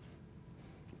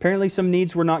 Apparently some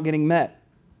needs were not getting met.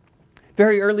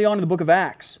 Very early on in the book of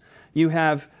Acts, you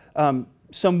have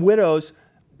some widows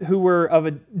who were of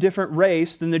a different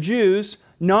race than the Jews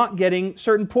not getting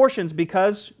certain portions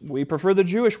because we prefer the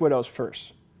Jewish widows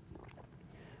first.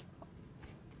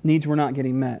 Needs were not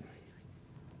getting met.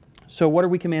 So what are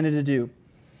we commanded to do?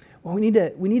 Well, we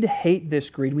need to hate this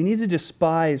greed. We need to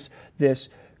despise this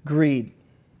greed.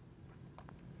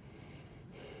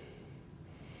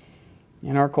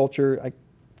 In our culture, I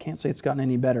can't say it's gotten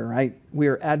any better, right? We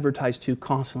are advertised to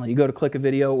constantly. You go to click a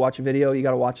video, watch a video, you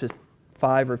got to watch this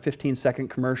 5 or 15-second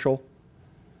commercial.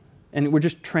 And we're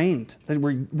just trained.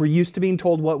 We're used to being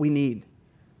told what we need.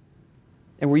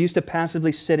 And we're used to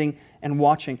passively sitting and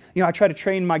watching. You know, I try to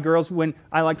train my girls when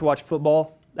I like to watch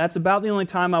football. That's about the only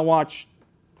time I watch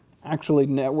actually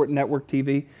network TV.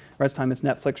 The rest of the time it's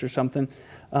Netflix or something.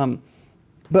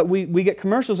 But we get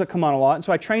commercials that come on a lot. And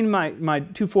so I train my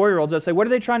 2 4-year-olds. I say, what are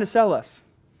they trying to sell us?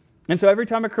 And so every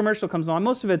time a commercial comes on,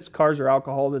 most of it's cars or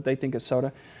alcohol that they think is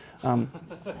soda.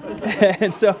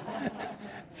 And so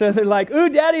they're like, ooh,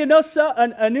 Daddy,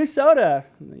 a new soda.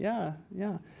 Yeah.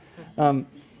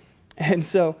 And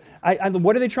so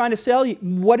what are they trying to sell you?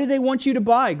 What do they want you to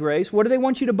buy, Grace? What do they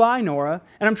want you to buy, Nora?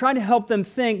 And I'm trying to help them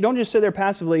think. Don't just sit there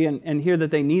passively and hear that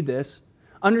they need this.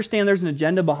 Understand there's an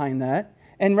agenda behind that.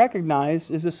 And recognize,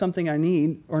 is this something I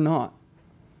need or not?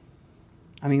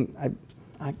 I mean,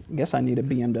 I guess I need a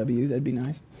BMW. That'd be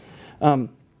nice.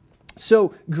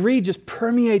 So greed just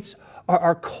permeates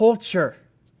our culture,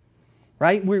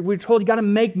 right? We're told you got to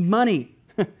make money.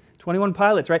 21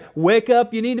 Pilots, right? Wake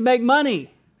up, you need to make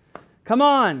money. Come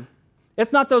on.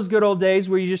 It's not those good old days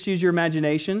where you just use your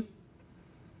imagination.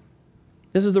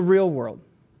 This is the real world.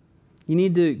 You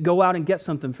need to go out and get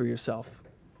something for yourself.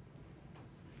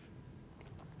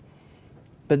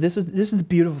 But this is the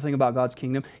beautiful thing about God's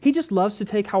kingdom. He just loves to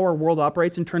take how our world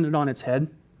operates and turn it on its head.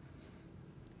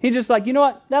 He's just like, you know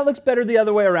what? That looks better the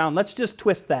other way around. Let's just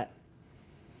twist that.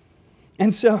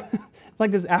 And so it's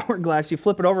like this hourglass. You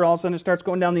flip it over, all of a sudden it starts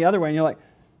going down the other way, and you're like,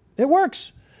 it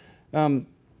works. And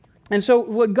so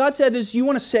what God said is, you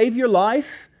want to save your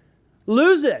life?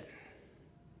 Lose it.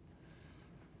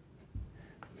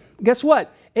 Guess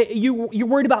what? You're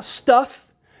worried about stuff.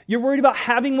 You're worried about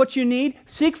having what you need.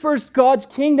 Seek first God's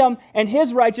kingdom and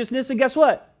His righteousness, and guess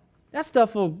what? That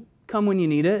stuff will come when you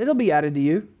need it. It'll be added to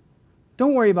you.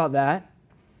 Don't worry about that.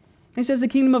 He says the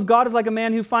kingdom of God is like a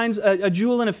man who finds a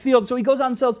jewel in a field, so he goes out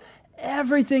and sells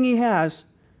everything he has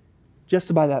just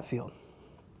to buy that field.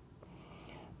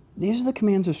 These are the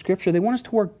commands of Scripture. They want us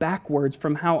to work backwards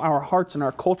from how our hearts and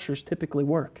our cultures typically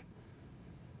work.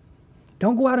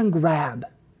 Don't go out and grab.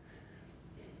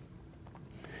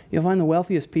 You'll find the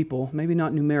wealthiest people, maybe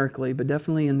not numerically, but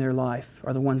definitely in their life,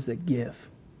 are the ones that give.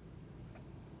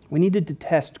 We need to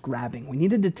detest grabbing. We need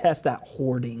to detest that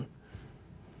hoarding.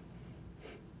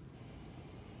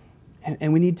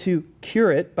 And we need to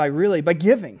cure it by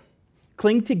giving.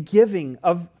 Cling to giving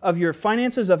of your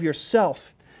finances, of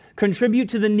yourself. Contribute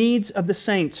to the needs of the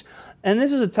saints. And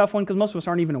this is a tough one because most of us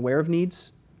aren't even aware of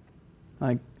needs.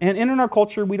 And in our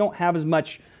culture, we don't have as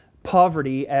much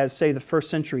poverty as, say, the first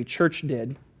century church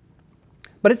did.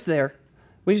 But it's there.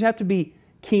 We just have to be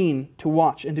keen to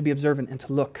watch and to be observant and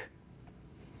to look.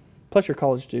 Plus you're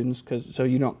college students, so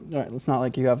you don't, it's not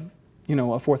like you have, a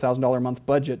 $4,000 a month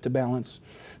budget to balance.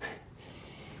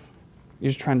 You're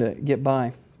just trying to get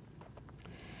by.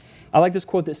 I like this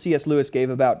quote that C.S. Lewis gave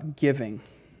about giving.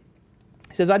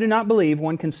 He says, I do not believe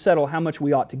one can settle how much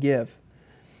we ought to give.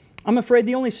 I'm afraid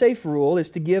the only safe rule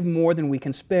is to give more than we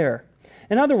can spare.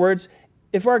 In other words,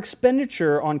 if our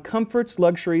expenditure on comforts,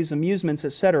 luxuries, amusements,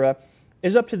 etc.,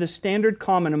 is up to the standard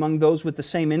common among those with the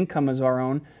same income as our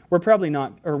own, we're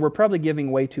probably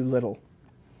giving way too little.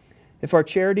 If our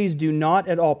charities do not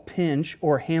at all pinch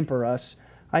or hamper us,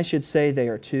 I should say they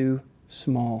are too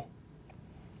small.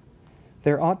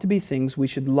 There ought to be things we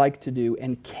should like to do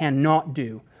and cannot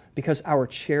do because our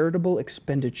charitable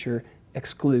expenditure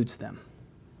excludes them.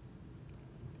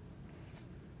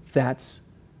 That's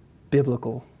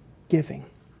biblical giving.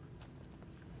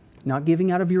 Not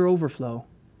giving out of your overflow,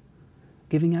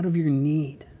 giving out of your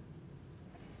need.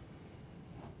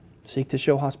 Seek to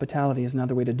show hospitality is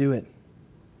another way to do it.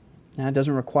 Now, it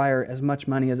doesn't require as much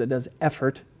money as it does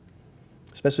effort,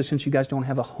 especially since you guys don't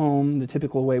have a home, the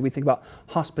typical way we think about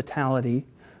hospitality,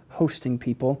 hosting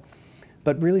people.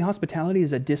 But really, hospitality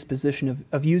is a disposition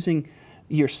of using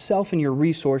yourself and your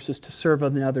resources to serve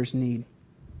another's need.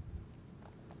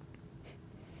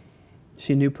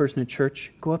 See a new person at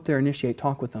church, go up there, initiate,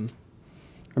 talk with them.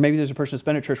 Or maybe there's a person who's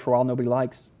been at church for a while nobody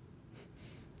likes.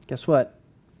 Guess what?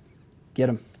 Get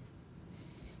them.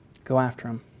 Go after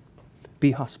them.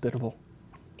 Be hospitable.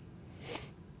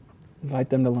 Invite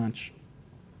them to lunch.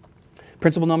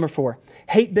 Principle number 4,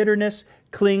 hate bitterness,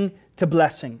 cling to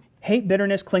blessing. Hate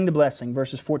bitterness, cling to blessing,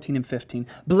 verses 14 and 15.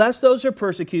 Bless those who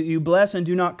persecute you, bless and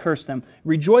do not curse them.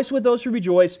 Rejoice with those who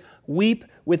rejoice, weep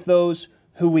with those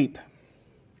who weep.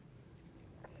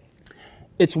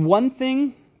 It's one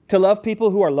thing to love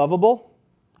people who are lovable.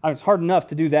 It's hard enough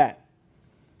to do that.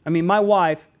 I mean, my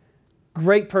wife,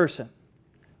 great person.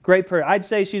 Great person. I'd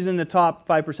say she's in the top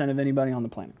 5% of anybody on the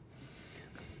planet.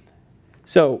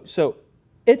 So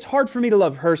it's hard for me to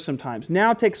love her sometimes.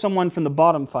 Now take someone from the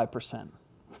bottom 5%.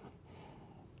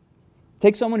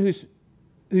 Take someone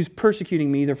who's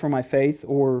persecuting me either for my faith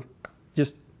or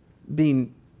just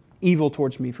being evil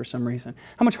towards me for some reason.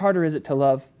 How much harder is it to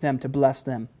love them, to bless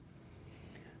them?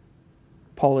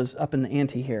 Paul is up in the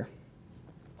ante here.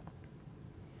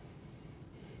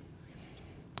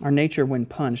 Our nature when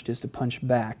punched is to punch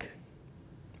back.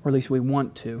 Or at least we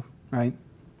want to, right?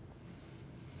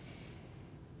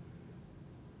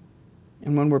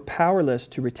 And when we're powerless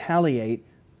to retaliate,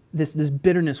 this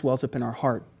bitterness wells up in our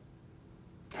heart.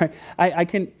 Right?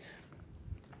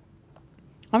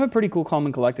 I'm a pretty cool, calm,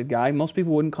 and collected guy. Most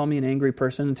people wouldn't call me an angry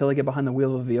person until I get behind the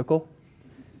wheel of a vehicle.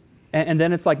 And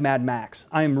then it's like Mad Max.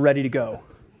 I am ready to go.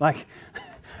 Like,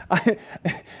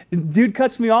 dude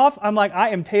cuts me off, I'm like, I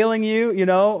am tailing you, you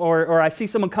know, or I see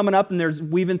someone coming up and they're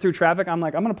weaving through traffic. I'm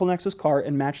like, I'm going to pull next to this car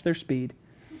and match their speed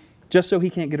just so he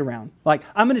can't get around. Like,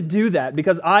 I'm going to do that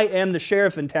because I am the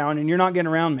sheriff in town and you're not getting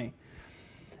around me.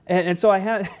 And so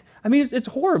it's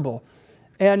horrible.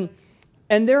 And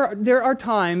there are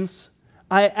times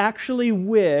I actually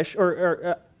wish,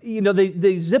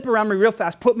 they zip around me real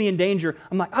fast, put me in danger.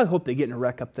 I'm like, I hope they get in a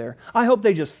wreck up there. I hope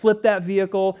they just flip that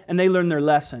vehicle and they learn their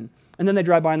lesson. And then they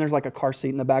drive by and there's like a car seat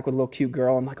in the back with a little cute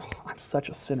girl. I'm like, oh, I'm such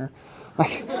a sinner.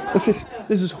 Like, this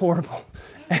is horrible.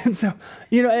 And so,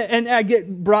 and I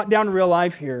get brought down to real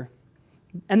life here.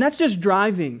 And that's just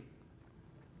driving.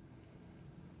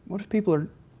 What if people are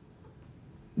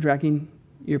dragging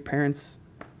your parents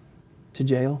to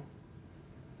jail,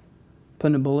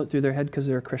 putting a bullet through their head because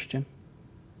they're a Christian?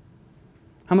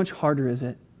 How much harder is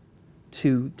it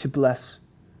to bless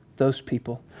those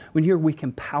people when you're weak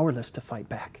and powerless to fight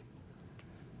back?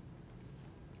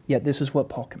 Yet this is what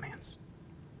Paul commands.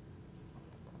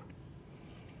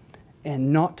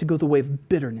 And not to go the way of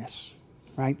bitterness,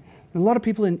 right? There are a lot of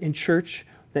people in church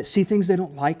that see things they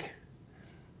don't like.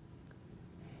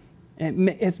 And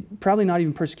it's probably not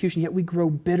even persecution, yet we grow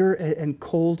bitter and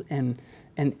cold and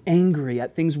angry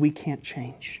at things we can't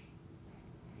change.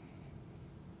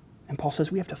 And Paul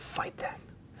says we have to fight that.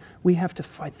 We have to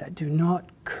fight that. Do not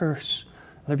curse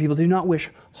other people. Do not wish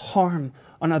harm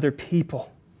on other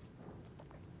people.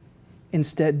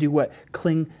 Instead, do what?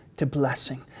 Cling to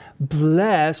blessing.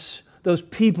 Bless those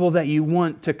people that you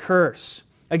want to curse.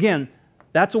 Again,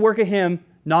 that's a work of Him,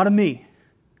 not of me.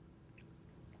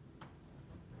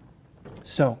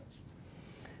 So,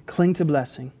 cling to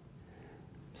blessing.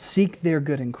 Seek their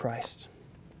good in Christ.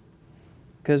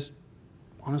 Because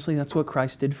honestly, that's what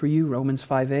Christ did for you, Romans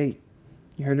 5:8.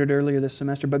 You heard it earlier this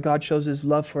semester. But God shows His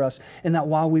love for us in that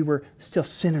while we were still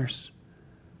sinners,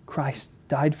 Christ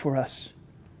died for us.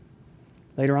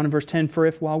 Later on in verse 10, for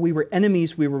if while we were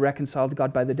enemies, we were reconciled to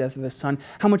God by the death of His Son,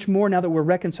 how much more now that we're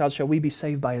reconciled shall we be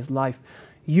saved by His life?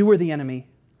 You were the enemy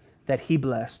that He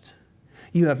blessed.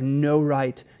 You have no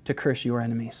right to curse your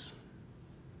enemies.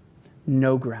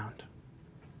 No ground.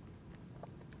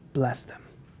 Bless them.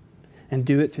 And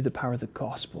do it through the power of the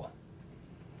gospel.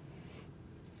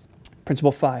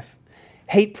 Principle 5.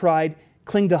 Hate pride,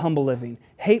 cling to humble living.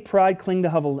 Hate pride, cling to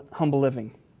humble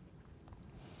living.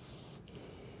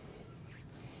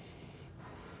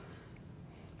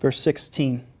 Verse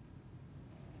 16.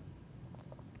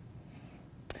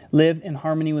 Live in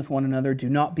harmony with one another. Do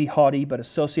not be haughty, but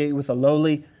associate with the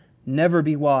lowly. Never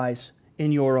be wise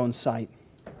in your own sight.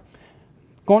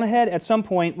 Going ahead at some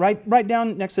point, write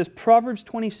down next to this Proverbs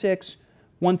 26,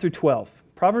 1 through 12.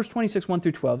 Proverbs 26, 1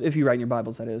 through 12, if you write in your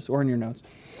Bibles, that is, or in your notes.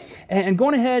 And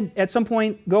going ahead at some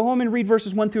point, go home and read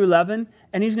verses 1 through 11,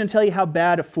 and he's going to tell you how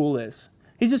bad a fool is.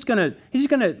 He's just going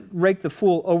to rake the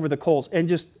fool over the coals and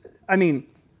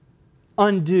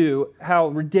undo how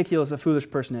ridiculous a foolish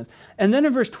person is. And then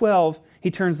in verse 12, he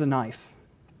turns the knife.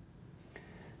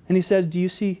 And he says, do you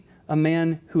see a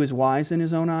man who is wise in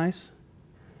his own eyes?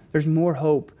 There's more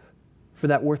hope for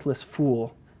that worthless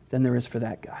fool than there is for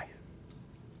that guy.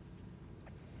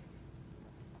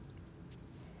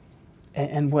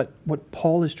 And what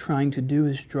Paul is trying to do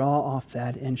is draw off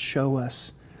that and show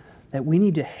us that we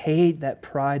need to hate that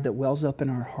pride that wells up in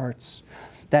our hearts,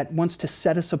 that wants to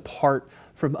set us apart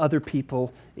from other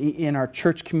people in our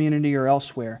church community or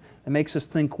elsewhere. It makes us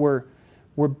think we're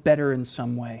better in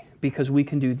some way because we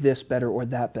can do this better or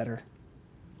that better.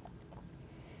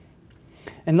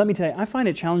 And let me tell you, I find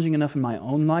it challenging enough in my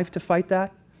own life to fight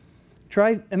that.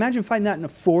 Imagine fighting that in a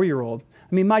 4-year-old.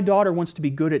 I mean, my daughter wants to be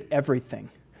good at everything.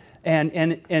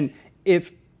 And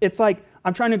if it's like,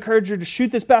 I'm trying to encourage her to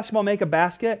shoot this basketball, make a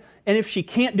basket, and if she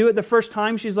can't do it the first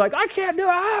time, she's like, I can't do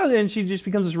it, and she just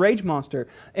becomes this rage monster.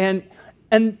 And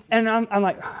I'm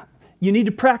like, you need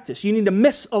to practice. You need to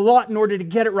miss a lot in order to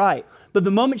get it right. But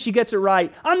the moment she gets it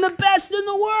right, I'm the best in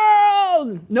the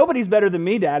world. Nobody's better than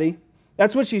me, Daddy.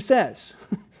 That's what she says.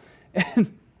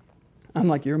 And I'm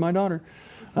like, you're my daughter.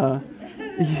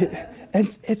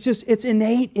 It's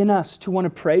innate in us to want to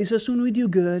praise us when we do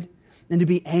good and to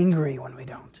be angry when we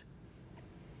don't.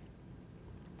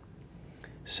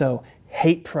 So,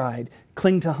 hate pride,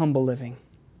 cling to humble living.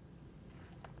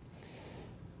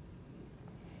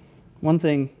 One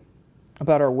thing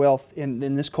about our wealth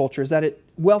in this culture is that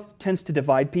wealth tends to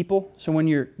divide people. So when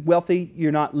you're wealthy,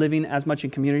 you're not living as much in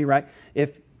community, right?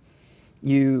 If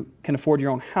you can afford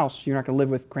your own house, you're not going to live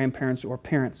with grandparents or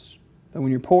parents. But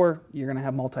when you're poor, you're going to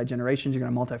have multi-generations, you're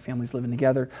going to have multi-families living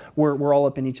together. We're all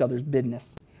up in each other's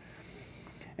business.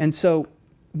 And so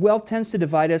wealth tends to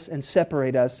divide us and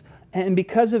separate us. And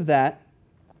because of that,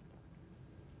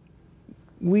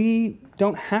 we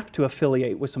don't have to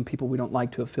affiliate with some people we don't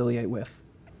like to affiliate with.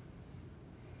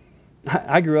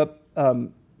 I grew up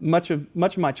much of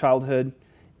my childhood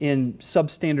in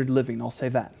substandard living, I'll say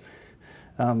that.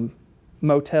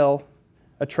 Motel,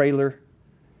 a trailer,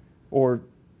 or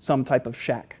some type of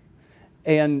shack.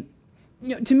 And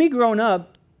to me growing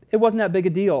up, it wasn't that big a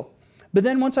deal. But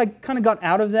then once I kind of got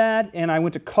out of that and I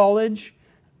went to college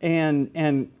and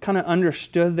kind of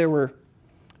understood there were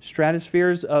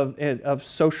stratospheres of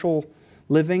social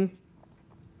living,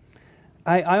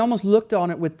 I almost looked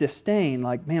on it with disdain,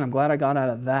 like, man, I'm glad I got out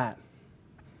of that.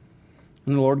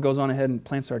 And the Lord goes on ahead and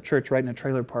plants our church right in a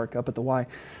trailer park up at the Y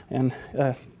and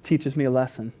teaches me a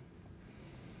lesson.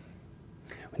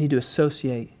 We need to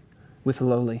associate with the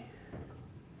lowly.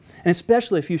 And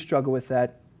especially if you struggle with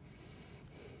that,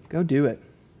 go do it.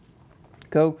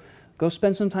 Go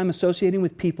spend some time associating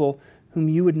with people whom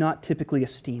you would not typically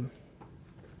esteem.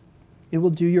 It will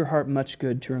do your heart much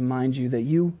good to remind you that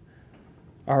you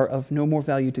are of no more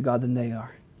value to God than they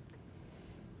are.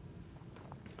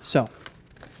 So,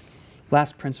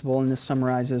 last principle, and this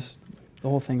summarizes the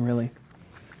whole thing really. It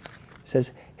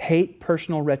says, hate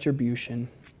personal retribution.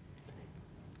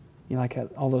 You like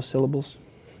all those syllables?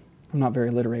 I'm not very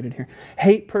alliterated here.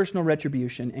 Hate personal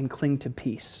retribution and cling to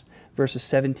peace. Verses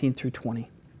 17 through 20.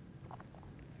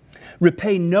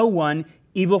 Repay no one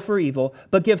evil for evil,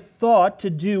 but give thought to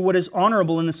do what is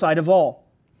honorable in the sight of all.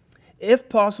 If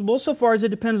possible, so far as it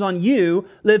depends on you,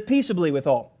 live peaceably with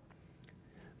all.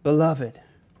 Beloved,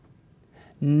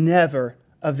 never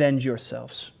avenge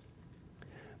yourselves,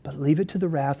 but leave it to the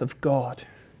wrath of God.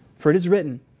 For it is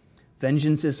written,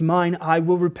 vengeance is mine, I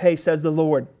will repay, says the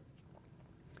Lord.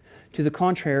 To the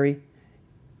contrary,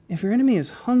 if your enemy is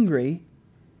hungry,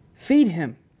 feed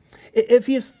him. If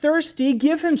he is thirsty,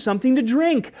 give him something to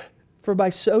drink, for by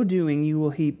so doing you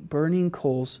will heap burning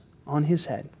coals on his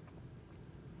head.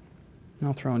 And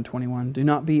I'll throw in 21. Do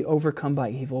not be overcome by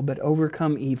evil, but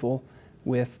overcome evil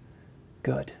with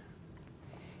good.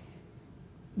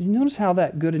 You notice how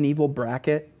that good and evil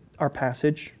bracket our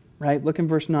passage, right? Look in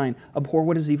verse 9. Abhor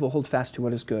what is evil, hold fast to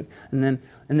what is good. And then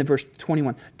verse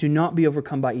 21. Do not be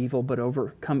overcome by evil, but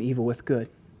overcome evil with good.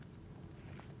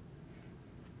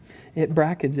 It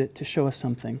brackets it to show us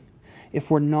something.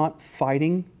 If we're not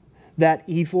fighting that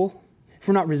evil, if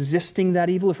we're not resisting that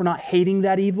evil, if we're not hating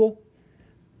that evil,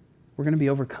 we're going to be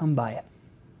overcome by it.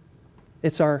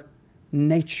 It's our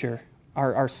nature,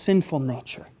 our sinful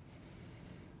nature.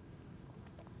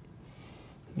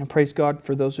 And praise God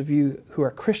for those of you who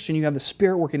are Christian, you have the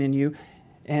Spirit working in you,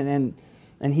 and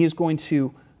He is going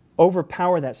to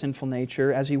overpower that sinful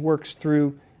nature as He works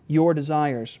through your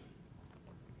desires.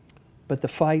 But the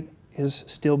fight is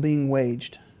still being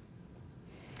waged.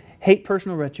 Hate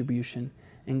personal retribution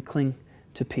and cling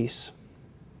to peace.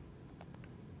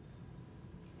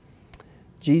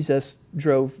 Jesus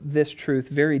drove this truth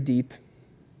very deep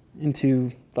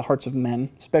into the hearts of men,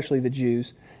 especially the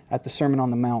Jews, at the Sermon on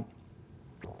the Mount.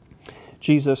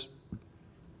 Jesus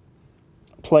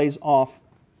plays off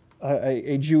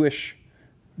a Jewish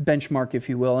benchmark, if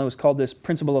you will. It was called this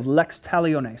principle of lex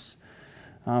talionis.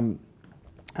 An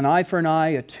eye for an eye,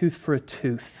 a tooth for a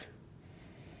tooth.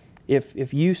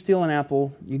 If you steal an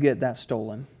apple, you get that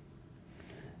stolen.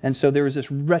 And so there was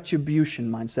this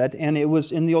retribution mindset, and it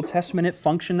was in the Old Testament, it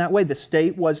functioned that way. The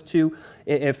state was to,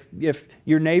 if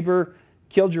your neighbor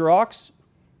killed your ox,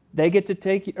 they get to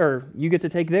take, or you get to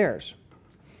take theirs.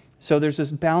 So there's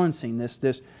this balancing,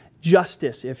 this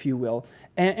justice, if you will.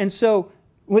 And so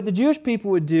What the Jewish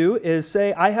people would do is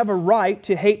say, I have a right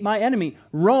to hate my enemy.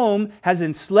 Rome has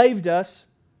enslaved us.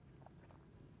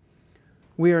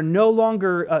 We are no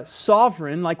longer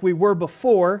sovereign like we were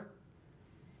before.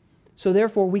 So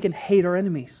therefore we can hate our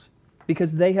enemies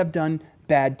because they have done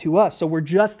bad to us. So we're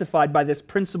justified by this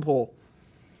principle.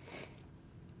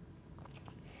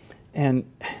 And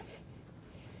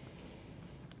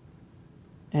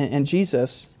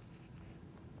Jesus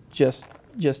just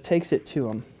takes it to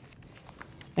him.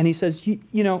 And he says, you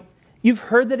know, you've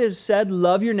heard that it is said,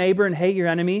 love your neighbor and hate your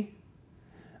enemy.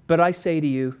 But I say to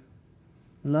you,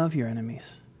 love your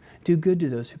enemies. Do good to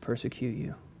those who persecute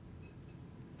you.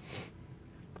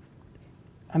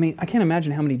 I mean, I can't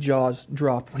imagine how many jaws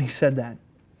dropped when he said that.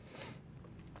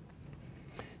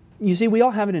 You see, we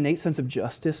all have an innate sense of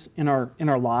justice in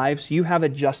our lives. You have a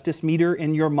justice meter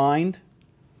in your mind.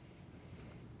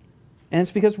 And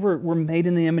it's because we're made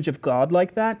in the image of God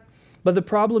like that. But the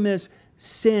problem is,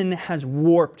 sin has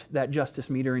warped that justice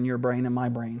meter in your brain and my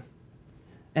brain.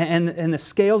 And the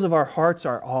scales of our hearts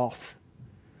are off.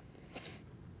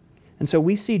 And so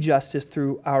we see justice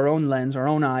through our own lens, our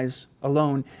own eyes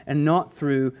alone, and not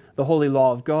through the holy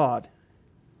law of God.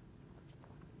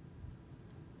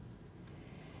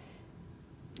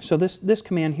 So this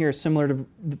command here is similar to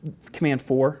command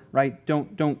 4, right?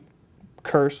 Don't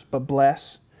curse, but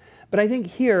bless. But I think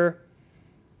here,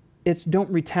 it's don't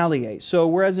retaliate. So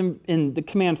whereas in the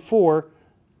command 4,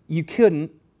 you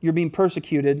couldn't, you're being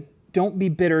persecuted, don't be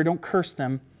bitter, don't curse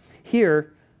them.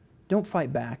 Here, don't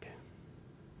fight back.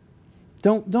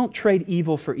 Don't trade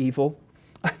evil for evil.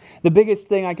 The biggest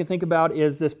thing I can think about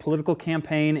is this political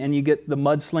campaign, and you get the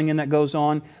mudslinging that goes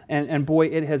on, and boy,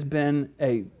 it has been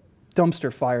a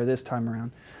dumpster fire this time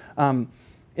around.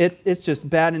 It's just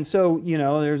bad. And so, you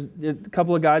know, there's a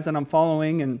couple of guys that I'm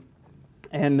following,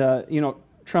 and you know,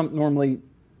 Trump normally,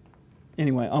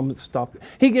 anyway, I'll stop.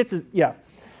 He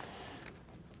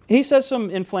says some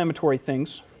inflammatory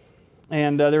things.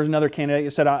 And there's another candidate who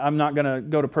said, I'm not going to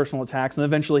go to personal attacks. And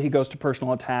eventually he goes to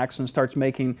personal attacks and starts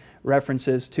making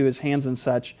references to his hands and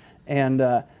such. And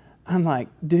I'm like,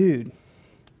 dude,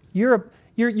 you're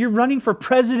running for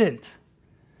president.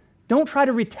 Don't try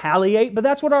to retaliate, but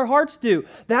that's what our hearts do.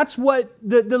 That's what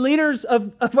the leaders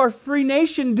of our free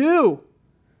nation do.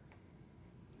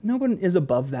 No one is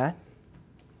above that.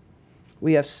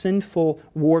 We have sinful,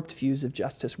 warped views of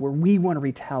justice where we want to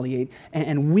retaliate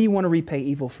and we want to repay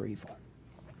evil for evil.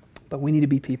 But we need to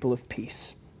be people of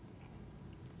peace.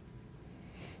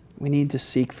 We need to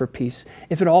seek for peace.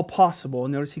 If at all possible,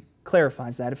 and notice he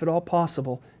clarifies that, if at all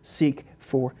possible, seek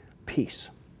for peace.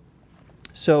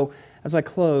 So, as I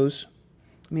close,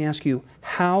 let me ask you,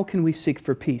 how can we seek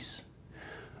for peace?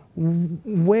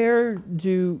 What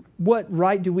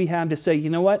right do we have to say, you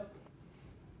know what?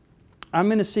 I'm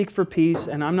going to seek for peace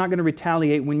and I'm not going to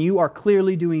retaliate when you are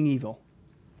clearly doing evil.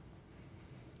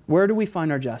 Where do we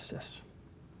find our justice?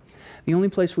 The only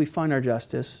place we find our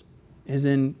justice is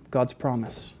in God's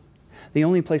promise. The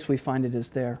only place we find it is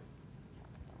there.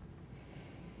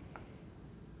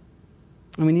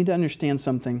 And we need to understand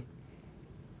something.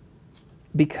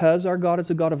 Because our God is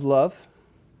a God of love,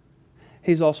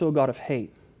 He's also a God of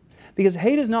hate. Because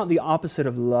hate is not the opposite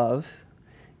of love.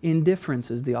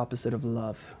 Indifference is the opposite of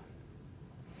love.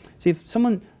 See, if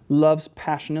someone loves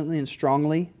passionately and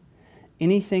strongly,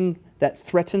 anything that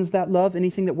threatens that love,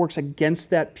 anything that works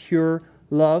against that pure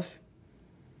love,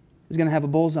 is going to have a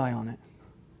bullseye on it.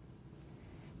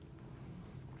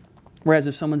 Whereas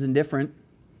if someone's indifferent,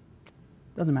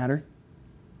 doesn't matter.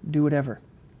 Do whatever.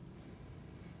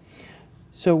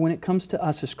 So when it comes to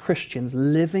us as Christians,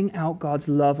 living out God's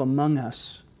love among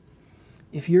us,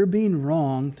 if you're being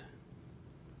wronged,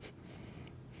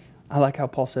 I like how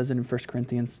Paul says it in 1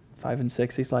 Corinthians 5 and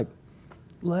 6. He's like,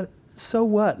 so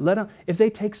what? Let them, if they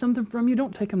take something from you,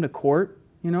 don't take them to court,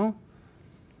 you know?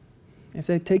 If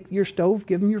they take your stove,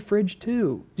 give them your fridge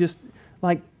too. Just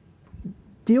like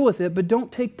deal with it, but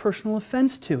don't take personal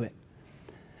offense to it.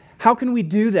 How can we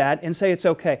do that and say it's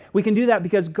okay? We can do that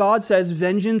because God says,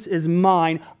 vengeance is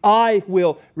mine, I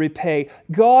will repay.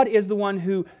 God is the one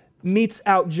who metes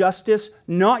out justice,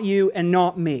 not you and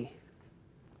not me.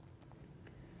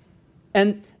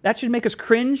 And that should make us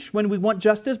cringe when we want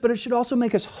justice, but it should also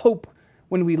make us hope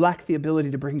when we lack the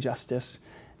ability to bring justice.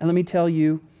 And let me tell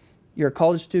you, you're a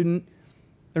college student,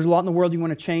 there's a lot in the world you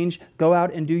want to change. Go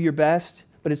out and do your best,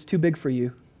 but it's too big for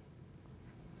you.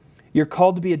 You're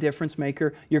called to be a difference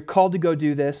maker. You're called to go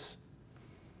do this.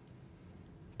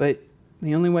 But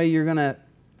the only way you're going to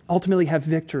ultimately have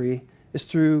victory is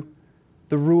through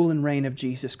the rule and reign of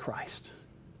Jesus Christ.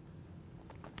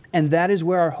 And that is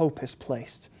where our hope is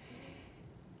placed.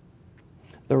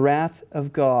 The wrath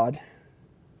of God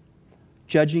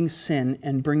judging sin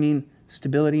and bringing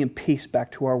stability and peace back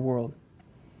to our world.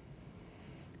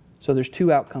 So there's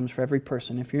two outcomes for every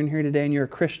person. If you're in here today and you're a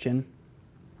Christian,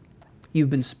 you've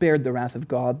been spared the wrath of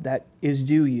God that is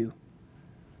due you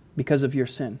because of your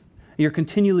sin. You're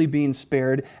continually being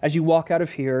spared as you walk out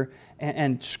of here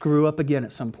and screw up again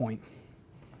at some point.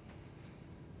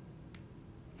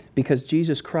 Because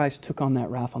Jesus Christ took on that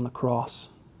wrath on the cross.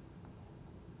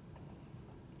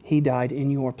 He died in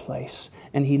your place,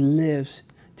 and He lives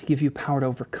to give you power to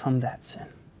overcome that sin.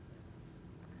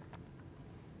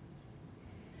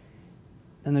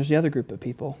 Then there's the other group of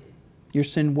people. Your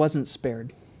sin wasn't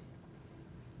spared.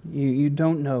 You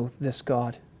don't know this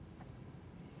God.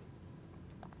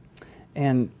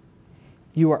 And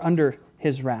you are under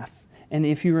His wrath. And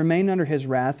if you remain under His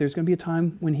wrath, there's going to be a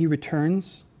time when He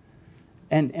returns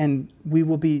and we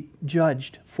will be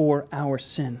judged for our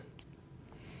sin.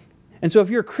 And so if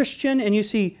you're a Christian and you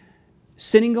see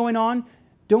sinning going on,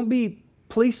 don't be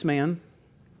policeman.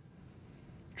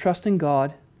 Trust in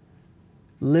God,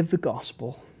 live the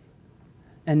gospel,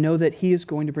 and know that He is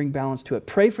going to bring balance to it.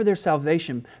 Pray for their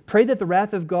salvation. Pray that the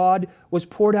wrath of God was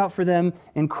poured out for them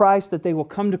in Christ, that they will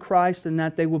come to Christ and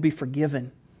that they will be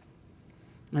forgiven.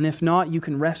 And if not, you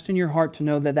can rest in your heart to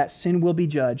know that that sin will be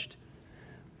judged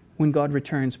when God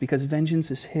returns, because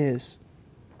vengeance is His.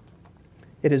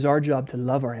 It is our job to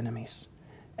love our enemies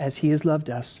as He has loved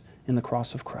us in the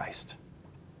cross of Christ.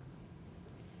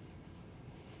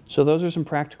 So those are some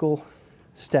practical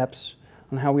steps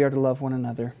on how we are to love one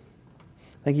another.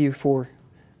 Thank you for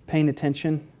paying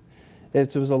attention.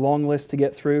 It was a long list to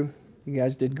get through. You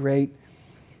guys did great.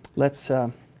 Let's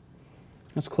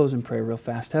close in prayer real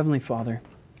fast. Heavenly Father,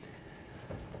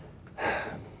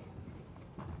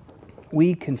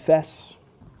 we confess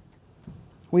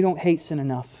we don't hate sin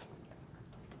enough.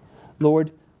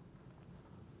 Lord,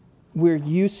 where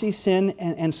you see sin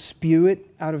and spew it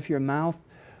out of your mouth,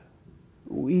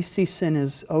 we see sin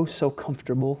as oh so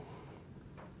comfortable.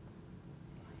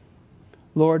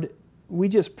 Lord, we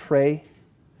just pray,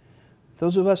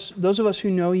 those of us who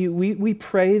know you, we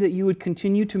pray that you would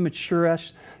continue to mature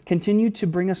us, continue to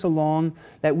bring us along,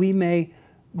 that we may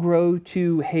grow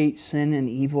to hate sin and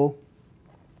evil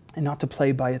and not to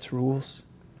play by its rules.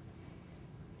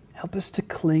 Help us to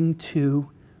cling to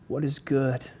what is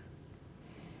good.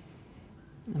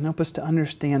 And help us to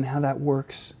understand how that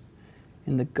works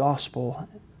in the gospel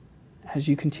as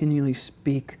you continually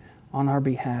speak on our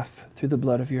behalf through the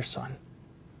blood of your Son.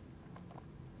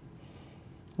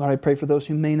 Lord, I pray for those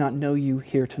who may not know you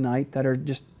here tonight, that are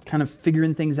just kind of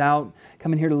figuring things out,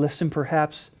 coming here to listen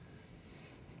perhaps.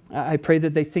 I pray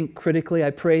that they think critically.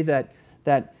 I pray that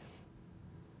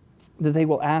they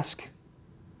will ask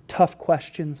tough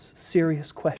questions,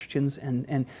 serious questions,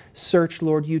 and search.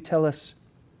 Lord, you tell us,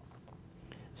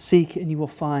 seek and you will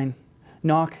find.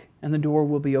 Knock and the door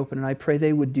will be open. And I pray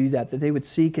they would do that they would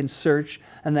seek and search,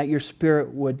 and that your Spirit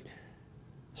would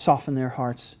soften their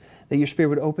hearts, that your Spirit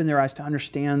would open their eyes to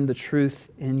understand the truth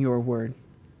in your word,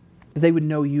 that they would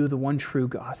know you, the one true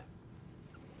God.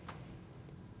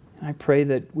 And I pray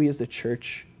that we as the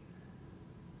church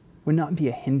would not be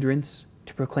a hindrance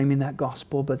to proclaiming that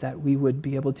gospel, but that we would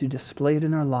be able to display it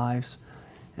in our lives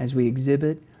as we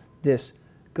exhibit this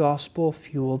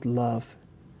gospel-fueled love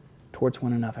towards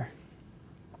one another.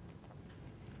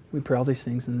 We pray all these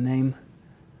things in the name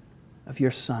of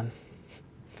your Son,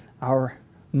 our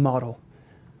model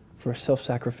for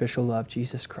self-sacrificial love,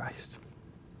 Jesus Christ.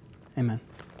 Amen.